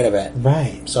 let's get rid of it.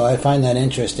 Right. So I find that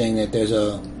interesting that there's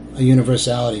a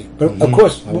universality. But of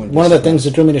course, one of the things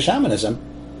that drew me to shamanism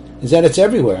is that it's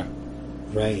everywhere.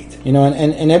 Right.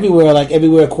 And everywhere, like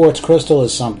everywhere quartz crystal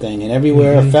is something, and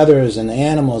everywhere feathers and the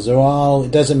animals, they're all,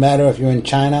 it doesn't matter if you're in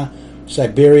China,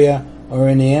 Siberia, or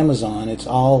in the Amazon, it's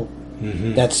all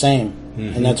that same.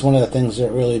 And that's one of the things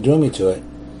that really drew me to it.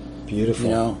 Beautiful.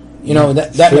 And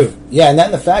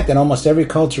then the fact that almost every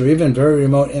culture, even very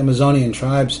remote Amazonian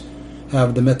tribes,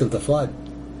 have the myth of the flood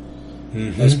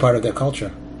as part of their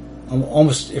culture.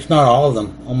 Almost, if not all of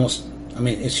them, almost. I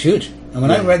mean, it's huge. And when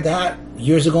I read that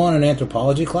years ago in an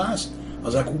anthropology class, I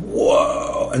was like,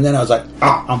 whoa! And then I was like,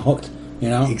 I'm hooked.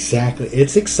 Exactly.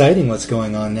 It's exciting what's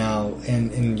going on now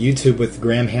in YouTube with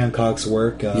Graham Hancock's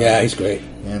work. He's great.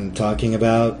 And talking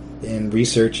about and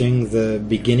researching the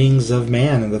beginnings of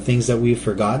man and the things that we've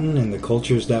forgotten and the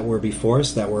cultures that were before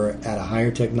us that were at a higher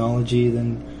technology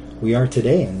than we are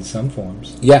today in some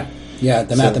forms. Yeah.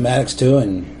 The mathematics too,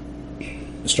 and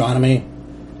astronomy.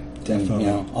 Definitely.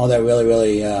 And, all that really,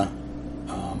 really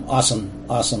awesome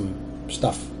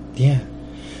stuff. Yeah.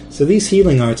 So these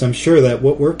healing arts, I'm sure that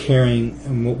what we're carrying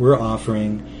and what we're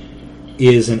offering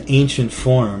is an ancient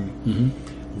form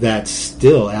that's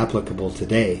still applicable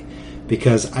today.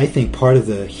 Because I think part of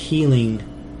the healing,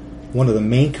 one of the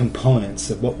main components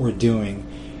of what we're doing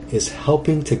is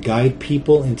helping to guide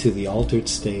people into the altered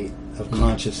state of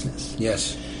consciousness.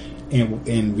 Yes.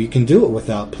 And we can do it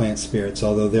without plant spirits,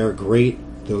 although they're great,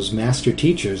 those master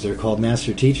teachers. They're called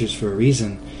master teachers for a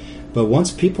reason. But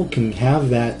once people can have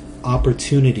that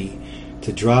opportunity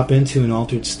to drop into an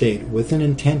altered state with an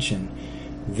intention,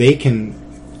 they can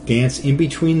dance in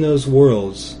between those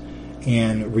worlds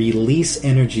and release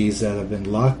energies that have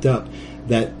been locked up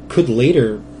that could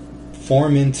later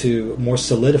form into more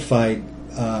solidified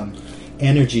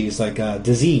energies like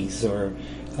disease or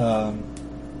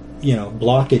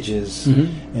blockages.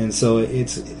 And so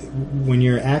it's when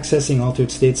you're accessing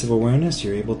altered states of awareness,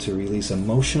 you're able to release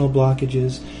emotional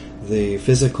blockages, the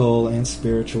physical and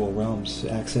spiritual realms,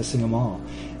 accessing them all.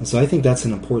 And so I think that's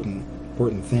an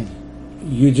important thing.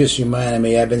 You just reminded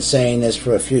me, I've been saying this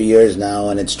for a few years now,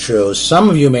 and it's true. Some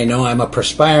of you may know I'm a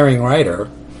perspiring writer.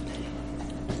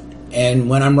 And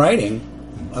when I'm writing,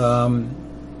 I've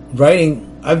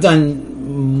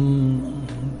done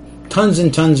tons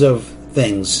and tons of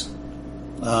things.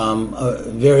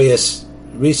 Various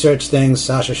research things,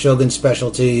 Sasha Shogun's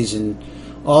specialties, and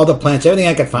all the plants, everything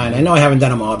I could find. I know I haven't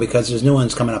done them all because there's new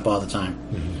ones coming up all the time.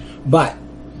 But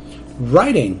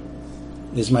writing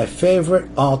is my favorite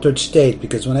altered state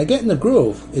because when I get in the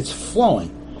groove, it's flowing.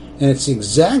 And it's the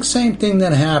exact same thing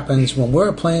that happens when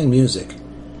we're playing music.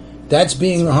 That's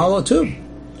being the hollow tube.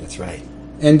 That's right.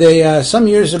 And they, some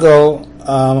years ago,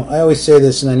 I always say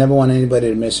this and I never want anybody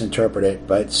to misinterpret it,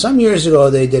 but some years ago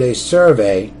they did a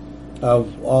survey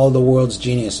of all the world's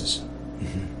geniuses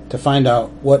to find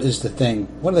out what is the thing,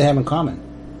 what do they have in common.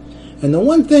 And the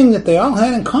one thing that they all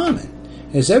had in common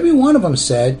is every one of them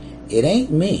said, it ain't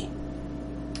me.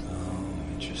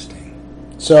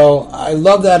 So I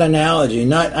love that analogy.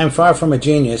 I'm far from a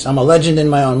genius. I'm a legend in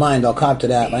my own mind. I'll cop to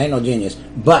that. But I ain't no genius.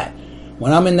 But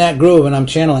when I'm in that groove and I'm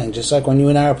channeling, just like when you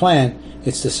and I are playing,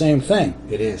 it's the same thing.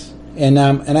 It is. And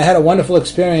I had a wonderful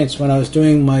experience when I was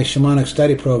doing my shamanic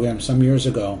study program some years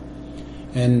ago.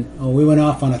 And we went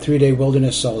off on a 3-day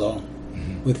wilderness solo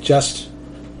with just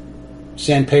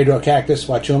San Pedro cactus,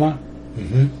 Wachuma,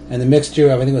 and the mixture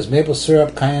of, I think it was maple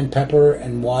syrup, cayenne pepper,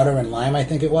 and water and lime, I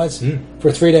think it was,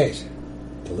 for 3 days.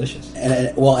 Delicious.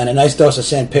 And a nice dose of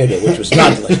San Pedro, which was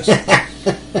not delicious.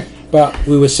 But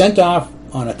we were sent off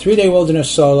on a 3-day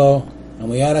wilderness solo, and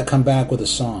we had to come back with a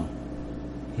song.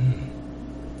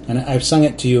 And I've sung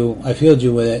it to you. I've healed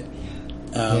you with it.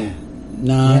 Yeah,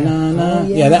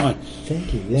 that one.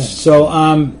 Thank you. Yeah. So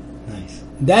nice.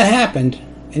 That happened,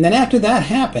 and then after that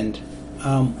happened,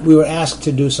 we were asked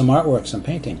to do some artwork, some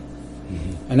painting.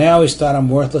 Mm-hmm. And I always thought I'm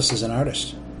worthless as an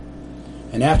artist.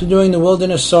 And after doing the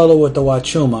Wilderness Solo with the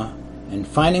Wachuma and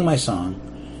finding my song,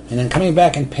 and then coming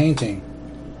back and painting,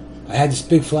 I had this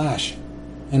big flash.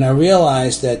 And I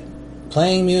realized that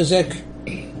playing music,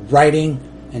 writing,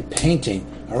 and painting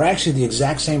are actually the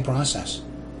exact same process.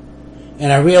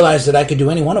 And I realized that I could do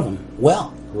any one of them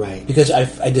well. Right. Because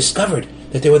I discovered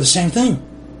that they were the same thing.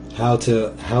 How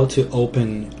to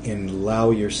open and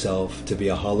allow yourself to be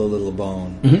a hollow little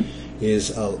bone is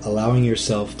allowing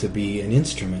yourself to be an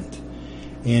instrument.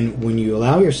 And when you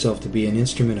allow yourself to be an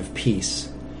instrument of peace,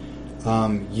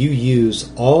 you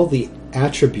use all the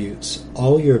attributes,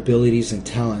 all your abilities and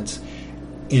talents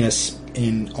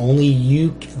in only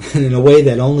you, in a way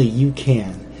that only you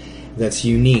can. That's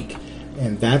unique,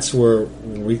 and that's where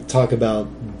we talk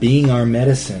about being our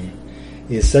medicine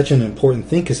is such an important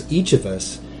thing, because each of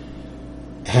us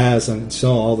has, and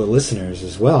so all the listeners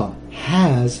as well,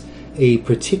 has a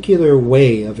particular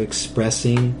way of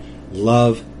expressing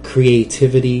love,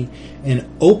 creativity, and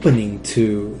opening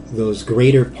to those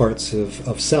greater parts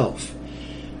of self.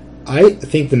 I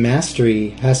think the mastery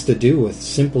has to do with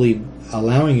simply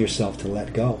allowing yourself to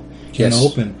let go and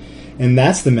open. And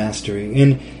that's the mastery.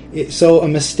 And so a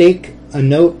mistake, a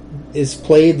note is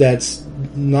played that's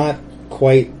not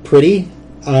quite pretty.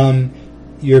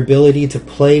 Your ability to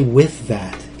play with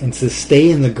that and to stay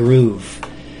in the groove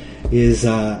is,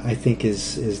 I think,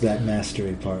 is that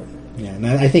mastery part. Yeah, and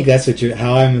I think that's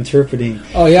how I'm interpreting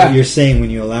what you're saying when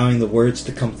you're allowing the words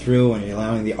to come through and you're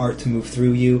allowing the art to move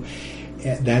through you.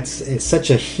 It's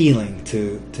such a healing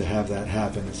to have that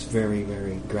happen. It's very,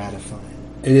 very gratifying.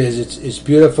 It is. It's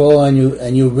beautiful,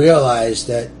 and you realize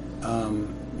that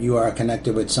you are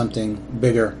connected with something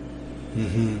bigger.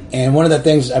 Mm-hmm. And one of the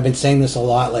things, I've been saying this a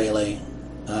lot lately,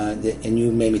 and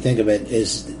you made me think of it,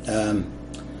 is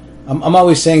I'm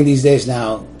always saying these days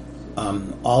now,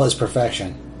 all is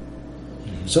perfection.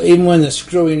 Mm-hmm. So even when the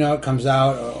screwy note comes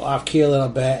out or off key a little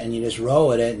bit, and you just roll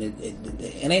with it, and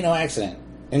it ain't no accident.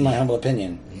 In my humble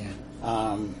opinion,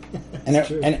 and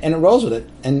it rolls with it,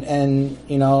 and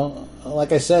you know,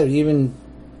 like I said, even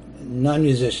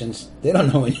non-musicians, they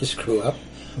don't know when you screw up.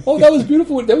 Oh, that was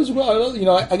beautiful. That was well. You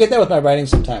know, I get that with my writing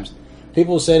sometimes.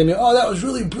 People will say to me, "Oh, that was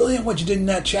really brilliant what you did in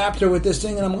that chapter with this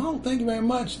thing," and I'm like, "Oh, thank you very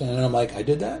much." And I'm like, "I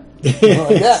did that," like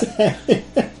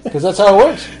that, because that's how it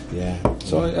works. Yeah.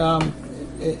 So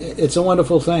it's a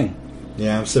wonderful thing.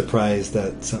 Yeah, I'm surprised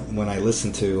that when I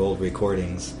listen to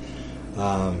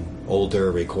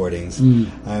older recordings,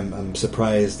 I'm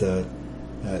surprised at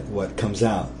what comes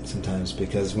out sometimes,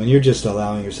 because when you're just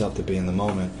allowing yourself to be in the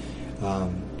moment,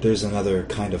 there's another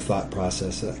kind of thought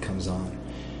process that comes on,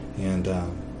 and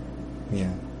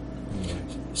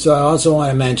So I also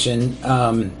want to mention,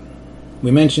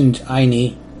 we mentioned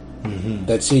Aini,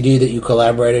 that CD that you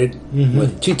collaborated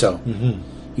with Tito. Mm-hmm.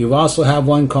 You also have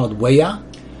one called Weya.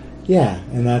 Yeah,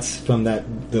 and that's from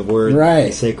the word,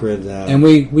 the sacred. And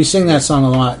we sing that song a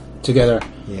lot together,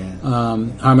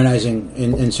 harmonizing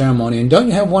in ceremony. And don't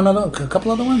you have a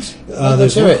couple other ones?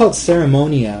 There's one called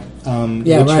Ceremonia,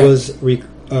 which was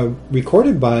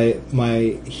recorded by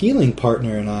my healing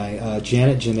partner and I,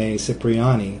 Janet Janae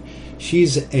Cipriani.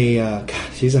 She's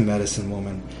a medicine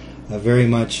woman, very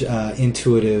much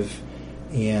intuitive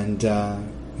and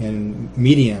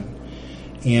medium.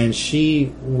 And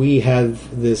we had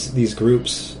these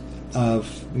groups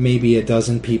of maybe a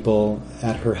dozen people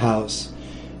at her house,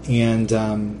 and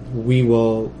we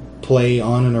will play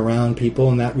on and around people.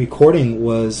 And that recording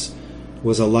was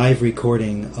a live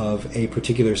recording of a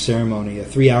particular ceremony, a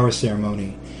 3-hour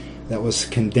ceremony that was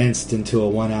condensed into a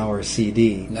 1-hour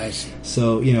CD. Nice.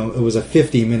 So, you know, it was a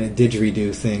 50-minute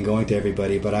didgeridoo thing going to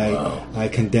everybody, but I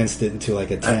condensed it into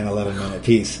like a 10, 11-minute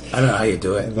piece. I don't know how you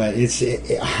do it. But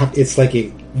it's like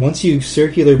once you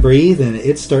circular breathe and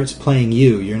it starts playing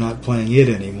you're not playing it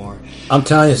anymore. I'm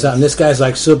telling you something, this guy's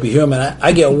like superhuman.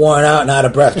 I get worn out and out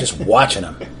of breath just watching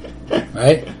him.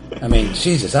 Right? I mean,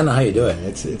 Jesus, I don't know how you do it.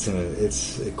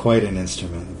 It's quite an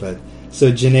instrument, but... So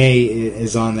Janae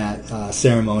is on that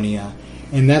Ceremonia,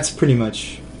 and that's pretty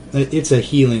much, it's a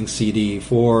healing CD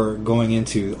for going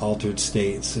into altered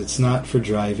states. It's not for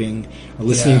driving or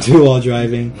listening to while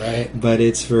driving, right? But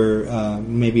it's for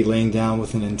maybe laying down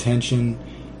with an intention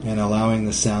and allowing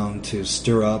the sound to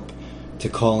stir up, to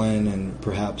call in and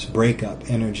perhaps break up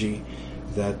energy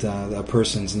that a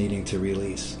person's needing to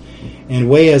release. And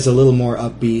Weya is a little more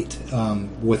upbeat,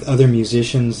 with other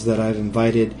musicians that I've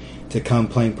invited to come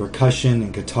playing percussion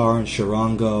and guitar and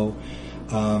charango,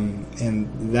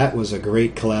 and that was a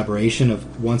great collaboration.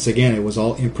 Once again, it was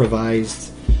all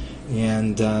improvised,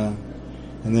 and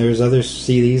And there's other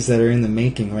CDs that are in the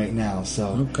making right now.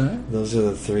 So Okay. those are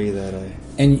the three that I...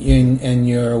 And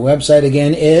your website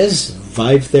again is?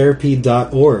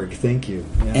 Vibetherapy.org. Thank you.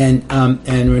 Yeah.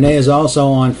 And Rene is also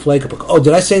on Flakebook. Oh,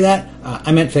 did I say that?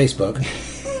 I meant Facebook.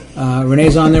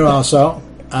 Rene's on there also,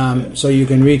 so you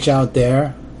can reach out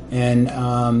there.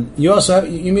 And you also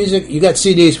have your music. You got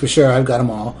CDs for sure. I've got them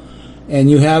all. And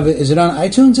you have, is it on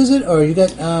iTunes? Is it, or you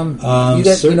got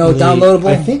downloadable?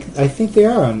 I think they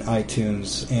are on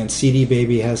iTunes, and CD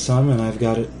Baby has some, and I've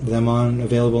got them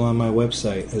available on my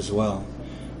website as well.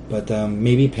 But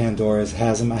maybe Pandora's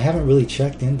has them. I haven't really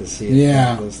checked in to see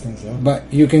if those things are.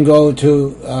 But you can go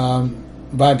to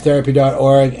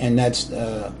vibetherapy.org, and that's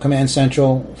Command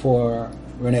Central for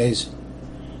Rene's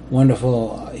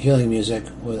wonderful healing music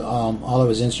with all of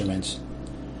his instruments.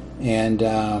 And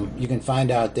you can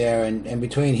find out there. And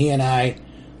between he and I,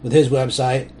 with his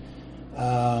website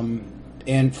and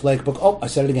Flakebook, oh, I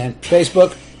said it again,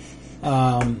 Facebook.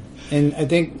 And I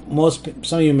think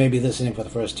some of you may be listening for the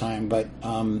first time, but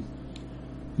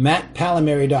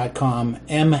MattPallamary.com,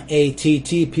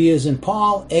 MATTP as in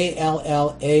Paul,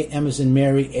 ALLAM as in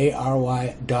Mary,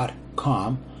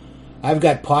 ARY.com. I've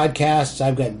got podcasts,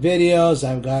 I've got videos,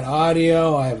 I've got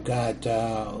audio, I've got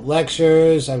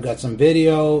lectures, I've got some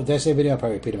video. Did I say video? I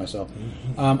probably repeated myself.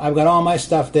 Mm-hmm. I've got all my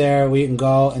stuff there where you can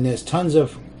go, and there's tons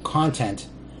of content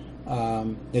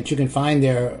that you can find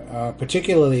there,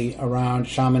 particularly around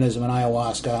shamanism and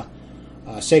ayahuasca,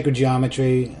 sacred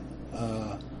geometry,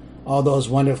 all those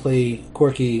wonderfully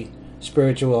quirky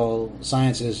spiritual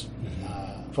sciences,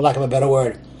 for lack of a better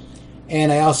word.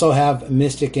 And I also have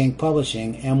Mystic Ink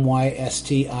Publishing,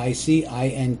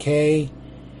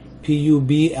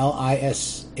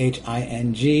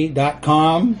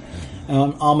 MYSTICINKPUBLISHING.com.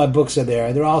 All my books are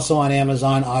there. They're also on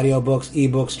Amazon, audiobooks,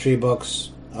 ebooks, tree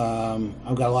books.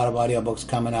 I've got a lot of audiobooks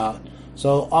coming out.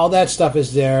 So all that stuff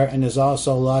is there, and there's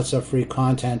also lots of free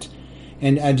content.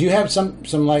 And do you have some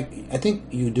like, I think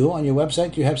you do on your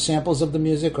website, do you have samples of the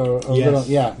music or yes. little?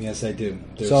 Yeah. Yes, I do.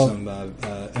 There's so, some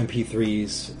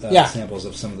MP3s, samples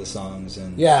of some of the songs.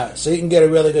 And yeah, so you can get a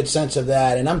really good sense of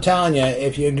that. And I'm telling you,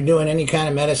 if you're doing any kind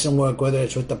of medicine work, whether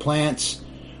it's with the plants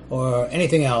or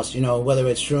anything else, whether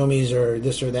it's shroomies or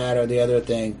this or that or the other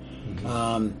thing,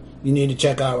 you need to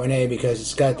check out Rene, because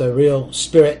it's got the real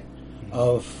spirit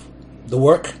of the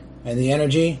work and the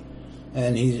energy.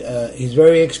 And he's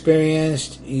very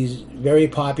experienced. He's very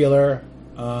popular.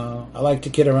 I like to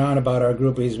kid around about our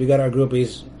groupies. We got our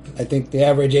groupies. I think the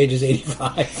average age is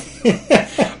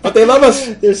 85. But they love us.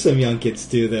 There's some young kids,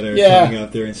 too, that are coming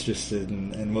out. They're interested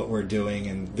in what we're doing,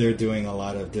 and they're doing a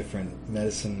lot of different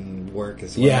medicine work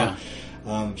as well.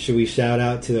 Yeah. Should we shout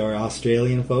out to our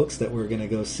Australian folks that we're going to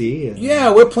go see?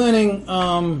 Yeah, we're planning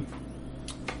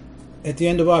at the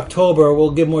end of October.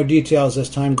 We'll give more details as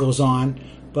time goes on.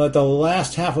 But the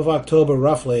last half of October,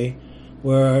 roughly,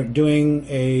 we're doing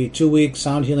a 2-week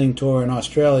sound healing tour in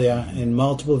Australia in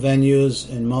multiple venues,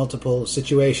 in multiple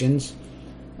situations.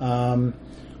 We're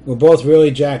both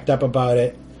really jacked up about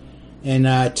it.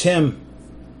 And Tim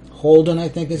Holden, I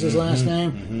think is his last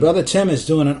name. Mm-hmm. Brother Tim is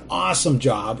doing an awesome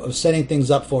job of setting things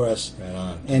up for us. Right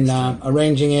on. And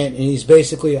arranging it. And he's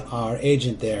basically our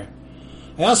agent there.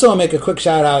 I also want to make a quick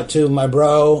shout out to my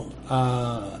bro,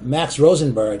 Max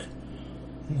Rosenberg,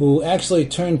 who actually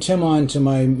turned Tim on to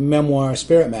my memoir,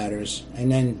 Spirit Matters. And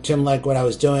then Tim liked what I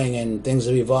was doing, and things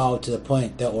have evolved to the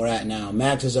point that we're at now.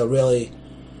 Max is a really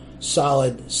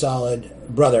solid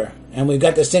brother. And we've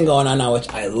got this thing going on now, which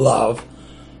I love.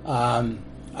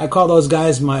 I call those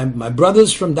guys my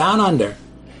brothers from down under.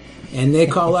 And they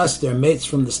call us their mates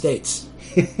from the States.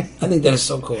 I think that is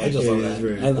so cool. I just love that.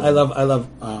 Really I love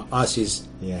Aussies.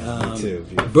 Yeah, me too.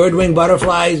 Birdwing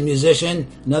Butterflies, musician,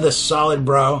 another solid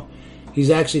bro. He's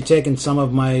actually taken some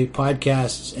of my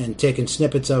podcasts and taken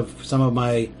snippets of some of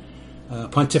my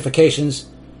pontifications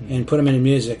and put them into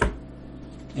music.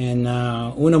 And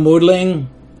Una Moodling,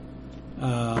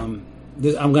 I'm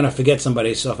going to forget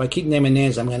somebody, so if I keep naming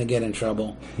names, I'm going to get in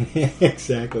trouble.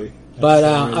 Exactly. But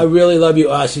I really love you,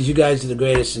 Aussies. You guys are the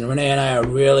greatest, and Rene and I are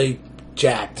really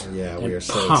jacked. Yeah, we are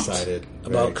so excited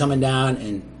about coming down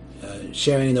and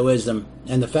sharing the wisdom.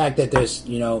 And the fact that there's,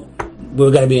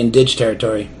 we're going to be in Dig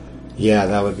territory. Yeah,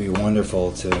 that would be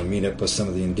wonderful to meet up with some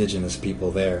of the indigenous people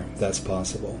there. That's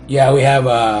possible. Yeah, we have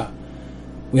a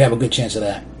good chance of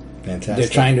that. Fantastic. They're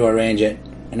trying to arrange it,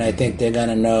 and I think they're going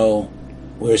to know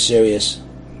we're serious.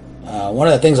 One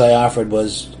of the things I offered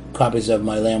was copies of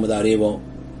my Land Without Evil,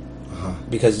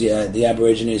 because the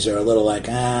Aborigines are a little like,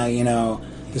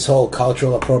 this whole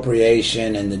cultural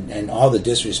appropriation and all the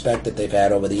disrespect that they've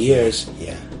had over the years.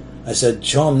 Yeah. I said,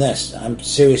 show him this. I'm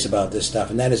serious about this stuff.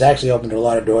 And that has actually opened a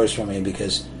lot of doors for me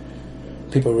because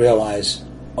people realize,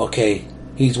 okay,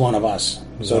 he's one of us,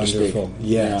 so Wonderful. to speak.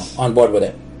 Yes. You know, on board with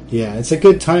it. Yeah, it's a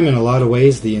good time in a lot of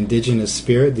ways. The indigenous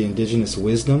spirit, the indigenous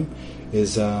wisdom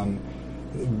is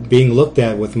being looked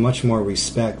at with much more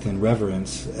respect and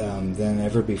reverence than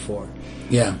ever before.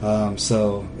 Yeah.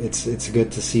 So it's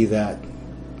good to see that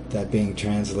being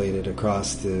translated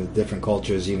across the different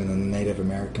cultures, even in the Native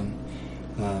American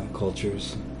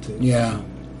cultures. Yeah.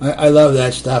 I love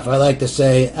that stuff. I like to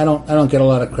say, I don't get a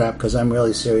lot of crap because I'm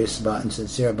really serious about and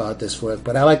sincere about this work,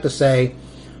 but I like to say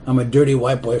I'm a dirty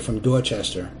white boy from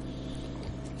Dorchester.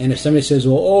 And if somebody says,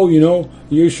 well, oh, you know,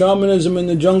 your shamanism in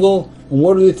the jungle, and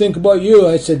what do they think about you?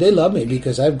 I said, they love me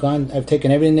because I've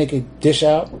taken everything they could dish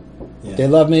out. Yeah. They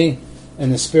love me,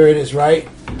 and the spirit is right,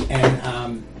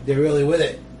 and they're really with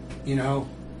it, you know.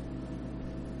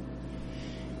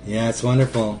 Yeah, it's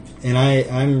wonderful. And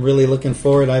I'm really looking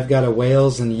forward. I've got a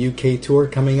Wales and UK tour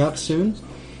coming up soon.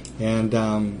 And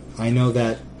I know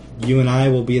that you and I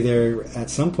will be there at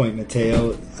some point,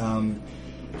 Matteo,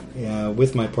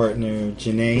 with my partner,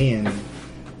 Rene,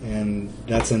 and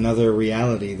that's another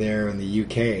reality there in the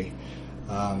UK.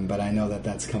 But I know that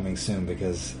that's coming soon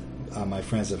because my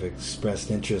friends have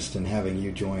expressed interest in having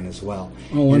you join as well.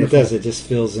 Oh, wonderful. And it does. It just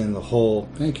fills in the whole.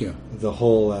 Thank you. The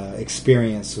whole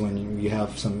experience when you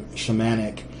have some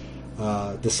shamanic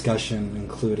discussion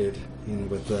included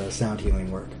with the sound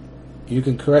healing work. You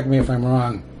can correct me if I'm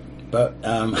wrong, but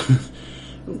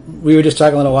we were just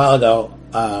talking a little while ago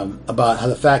about how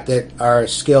the fact that our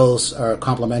skills are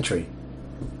complementary.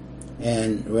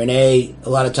 And Rene, a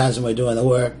lot of times when we're doing the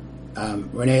work,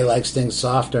 Rene likes things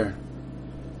softer.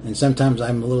 And sometimes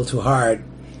I'm a little too hard.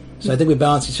 So I think we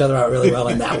balance each other out really well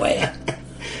in that way.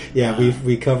 Yeah,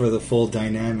 we cover the full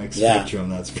dynamic spectrum,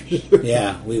 that's for sure.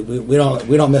 Yeah, we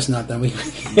don't miss nothing. We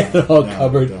get it all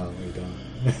covered. We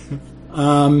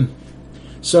don't.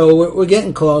 So we're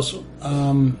getting close.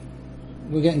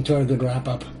 We're getting to a good wrap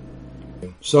up.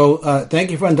 So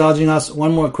thank you for indulging us.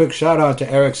 One more quick shout out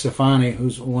to Eric Sifani,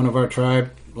 who's one of our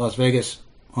tribe, Las Vegas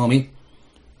homie.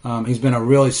 He's been a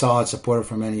really solid supporter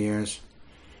for many years.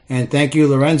 And thank you,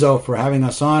 Lorenzo, for having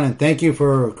us on. And thank you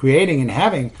for creating and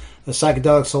having the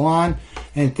Psychedelic Salon.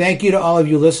 And thank you to all of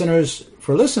you listeners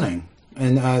for listening.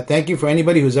 And thank you for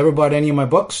anybody who's ever bought any of my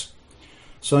books.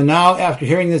 So now, after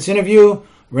hearing this interview,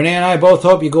 Rene and I both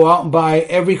hope you go out and buy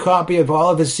every copy of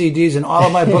all of his CDs and all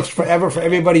of my books forever, for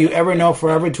everybody you ever know,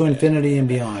 forever to infinity and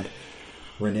beyond.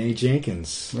 Rene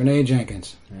Jenkins. Rene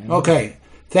Jenkins. Okay.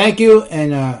 Thank you,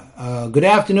 and good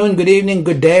afternoon, good evening,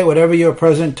 good day, whatever your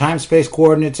present time-space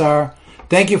coordinates are.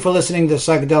 Thank you for listening to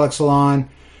Psychedelic Salon.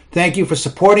 Thank you for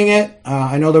supporting it.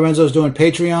 I know Lorenzo's doing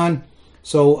Patreon,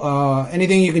 so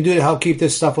anything you can do to help keep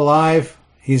this stuff alive.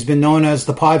 He's been known as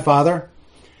the Podfather,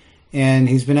 and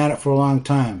he's been at it for a long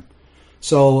time.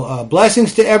 So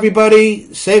blessings to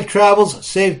everybody, safe travels,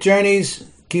 safe journeys,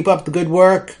 keep up the good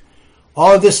work.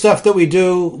 All of this stuff that we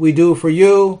do for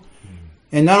you.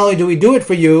 And not only do we do it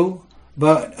for you,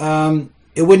 but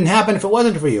it wouldn't happen if it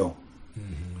wasn't for you.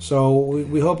 Mm-hmm. So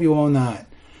we hope you own that.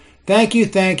 Thank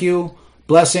you.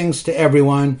 Blessings to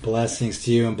everyone. Blessings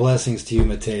to you, and blessings to you,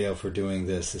 Matteo, for doing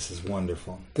this. This is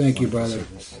wonderful. Thank you, brother.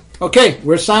 Service. Okay,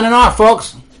 we're signing off,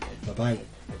 folks. Bye-bye.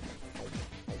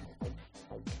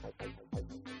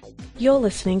 You're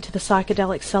listening to the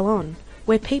Psychedelic Salon,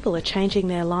 where people are changing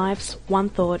their lives one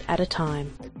thought at a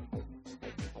time.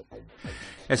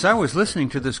 As I was listening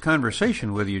to this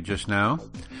conversation with you just now,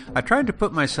 I tried to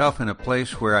put myself in a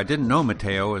place where I didn't know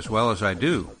Matteo as well as I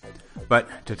do. But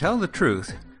to tell the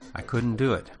truth, I couldn't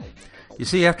do it. You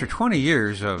see, after 20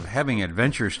 years of having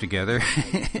adventures together,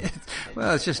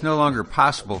 well, it's just no longer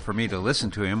possible for me to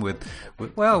listen to him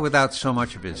without so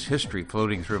much of his history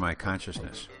floating through my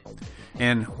consciousness.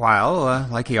 And while,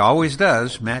 like he always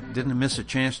does, Matt didn't miss a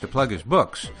chance to plug his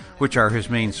books, which are his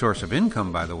main source of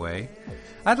income, by the way,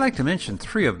 I'd like to mention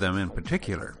 3 of them in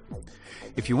particular.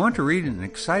 If you want to read an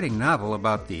exciting novel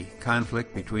about the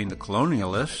conflict between the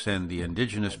colonialists and the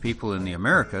indigenous people in the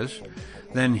Americas,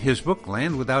 then his book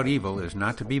Land Without Evil is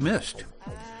not to be missed.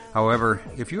 However,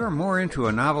 if you are more into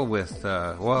a novel with,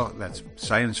 that's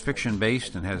science fiction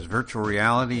based and has virtual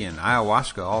reality and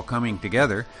ayahuasca all coming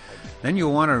together, then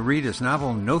you'll want to read his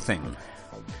novel Nothing.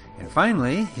 And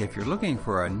finally, if you're looking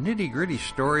for a nitty-gritty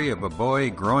story of a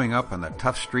boy growing up on the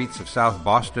tough streets of South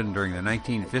Boston during the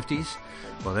 1950s,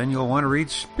 well, then you'll want to read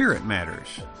Spirit Matters,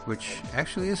 which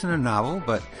actually isn't a novel,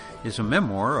 but is a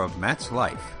memoir of Matt's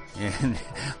life. And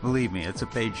believe me, it's a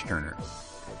page-turner.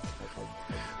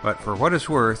 But for what it's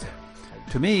worth,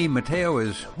 to me, Matteo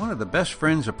is one of the best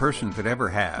friends a person could ever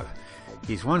have.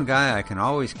 He's one guy I can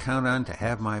always count on to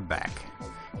have my back.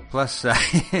 Plus,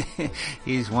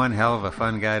 he's one hell of a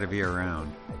fun guy to be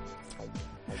around.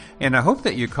 And I hope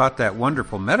that you caught that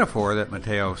wonderful metaphor that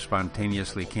Mateo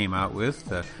spontaneously came out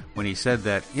with when he said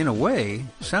that, in a way,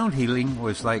 sound healing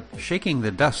was like shaking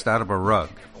the dust out of a rug.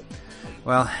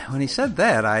 Well, when he said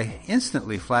that, I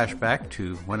instantly flashed back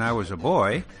to when I was a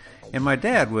boy, and my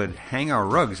dad would hang our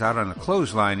rugs out on a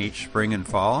clothesline each spring and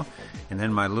fall, and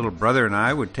then my little brother and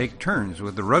I would take turns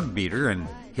with the rug beater and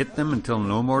hit them until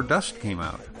no more dust came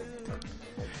out.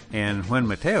 And when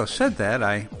Mateo said that,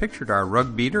 I pictured our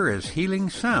rug beater as healing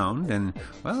sound, and,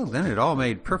 well, then it all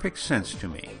made perfect sense to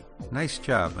me. Nice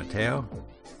job, Mateo.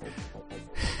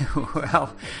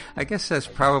 Well, I guess that's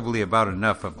probably about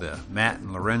enough of the Matt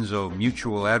and Lorenzo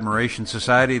Mutual Admiration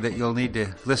Society that you'll need to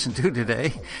listen to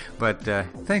today, but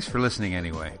thanks for listening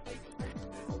anyway.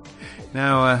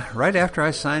 Now, right after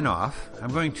I sign off,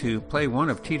 I'm going to play one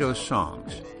of Tito's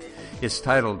songs. It's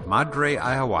titled Madre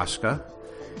Ayahuasca,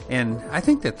 and I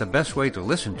think that the best way to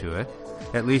listen to it,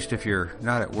 at least if you're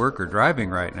not at work or driving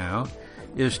right now,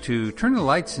 is to turn the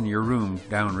lights in your room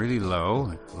down really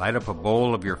low, light up a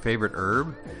bowl of your favorite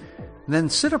herb, and then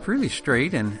sit up really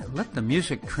straight and let the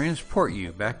music transport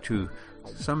you back to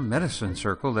some medicine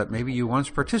circle that maybe you once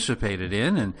participated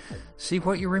in and see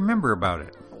what you remember about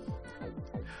it.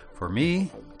 For me,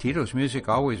 Tito's music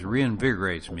always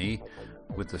reinvigorates me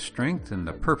with the strength and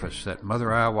the purpose that Mother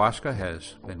Ayahuasca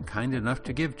has been kind enough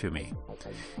to give to me.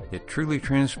 It truly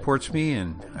transports me,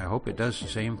 and I hope it does the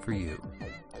same for you.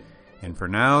 And for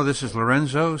now, this is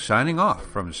Lorenzo signing off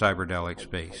from Psychedelic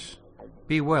Space.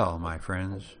 Be well, my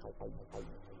friends.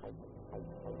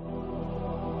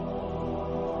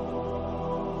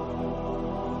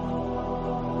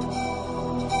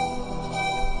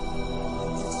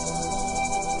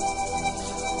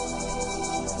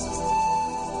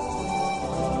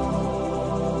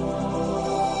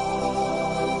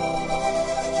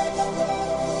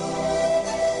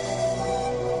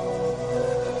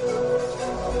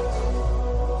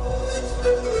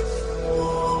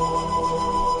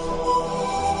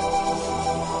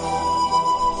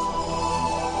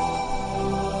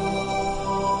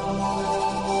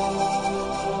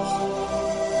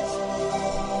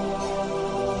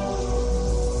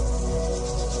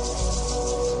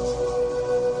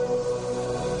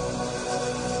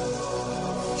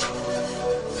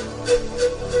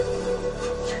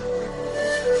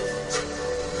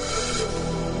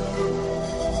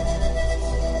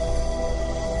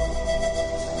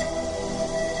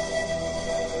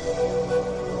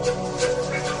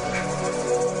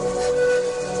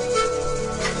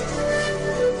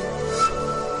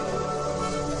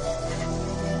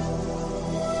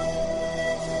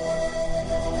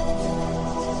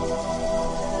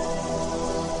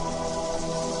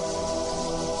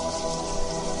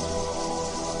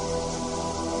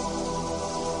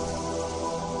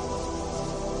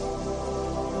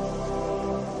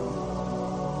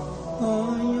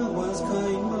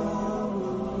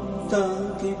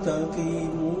 Taki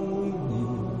muini,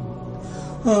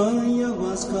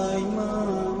 ayahuasca y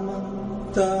mama,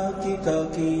 taki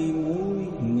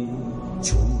muini,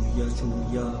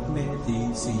 chuya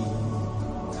medicina,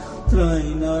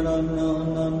 trae na na na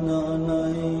na,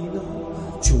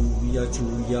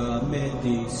 chuya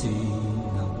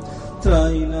medicina,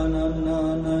 trae na na,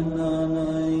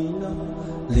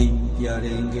 limpia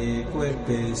rengue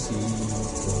cuerpecito,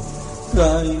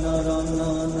 trae na na,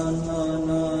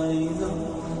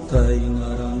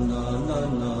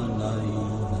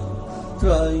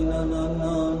 try na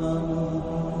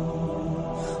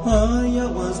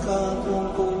ayahuasca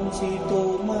tronconcito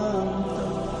manta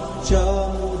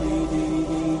chamuri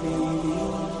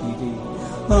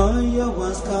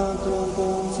ayahuasca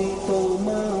tronconcito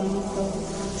manta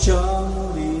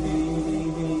chamuri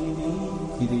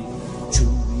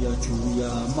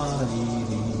chuya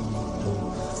maririto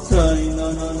try na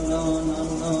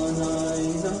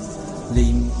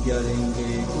limpia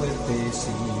rengue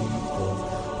cuerpecito,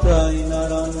 trae na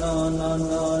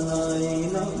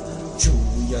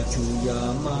chuya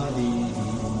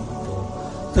maririto,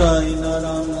 trae na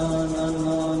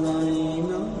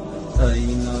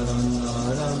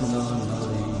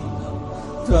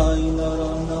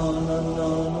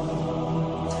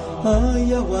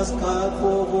ayahuasca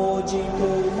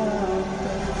cogojito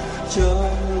manta,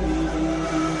 chamuri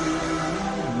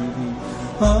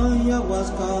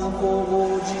ayahuasca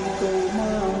cogojito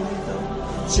manta,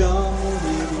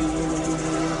 chamuri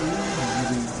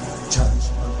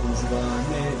chaspa kuzva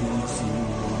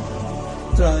medicina,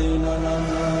 trae na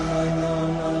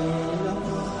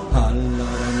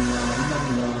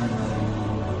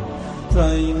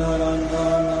trae na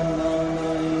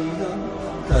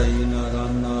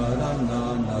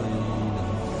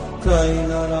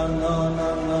Kainara na na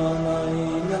na na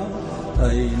ina,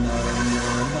 kainara na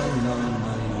na na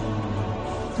na ina,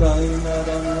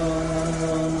 kainara na na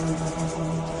na na.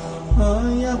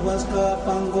 Ayahuasca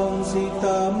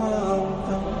pangoncita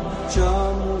mauta,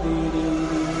 chamuriri.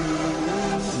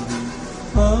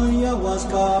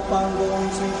 Ayahuasca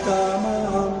pangoncita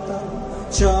mauta,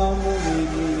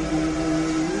 chamuriri.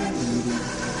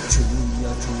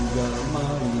 Chuya chuya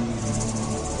mariri.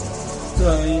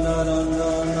 Kainara na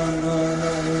na na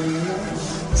na ina,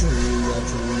 chuya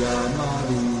chuya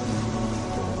mariri.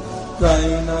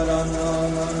 Kainara na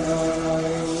na na na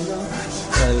ina,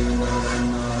 kainara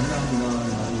na na na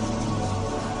na ina,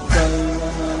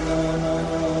 kainara na na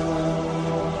na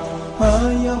na.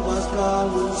 Ayahuasca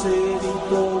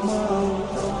lucerito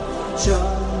mauta,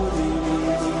 chamuriri.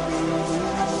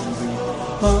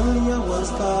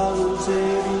 Ayahuasca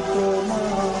lucerito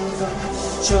mauta,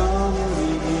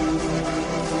 chamuriri.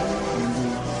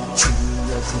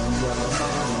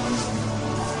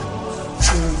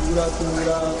 Chura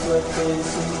tura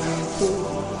cuerpecito,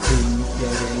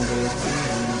 limpia de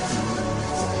espíritu.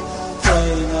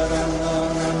 Kainara na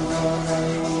na na na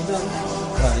ina,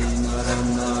 kainara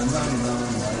na na na na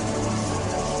ina,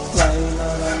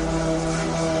 kainara na na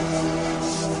na na.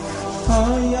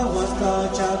 Ayahuasca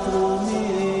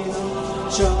chakrumina,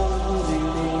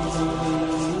 chamuriri.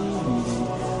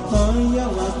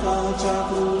 Ayahuasca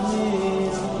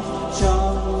chakrumina,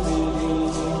 chamuriri.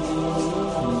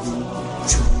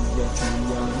 Chuya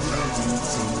chuya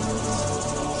medicina,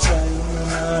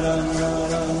 kainara na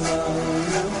na na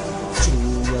ina,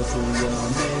 chuya chuya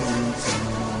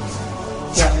medicina,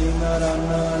 kainara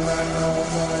na na na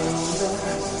na ina,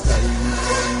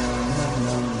 kainara na na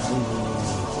na na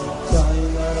ina,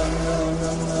 kainara na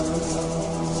na na na.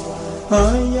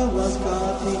 Ayahuasca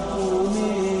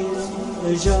tikumira,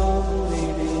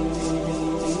 chamuriri.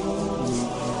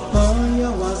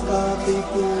 Ayahuasca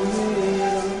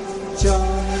tikumira,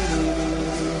 chamuriri.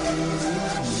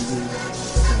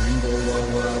 Tondo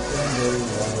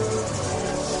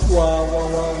wa wa wa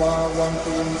wa wa one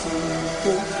two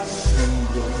cinco,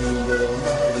 lindo lindo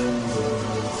lindo,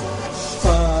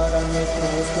 para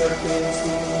nuestros cuerpecitos.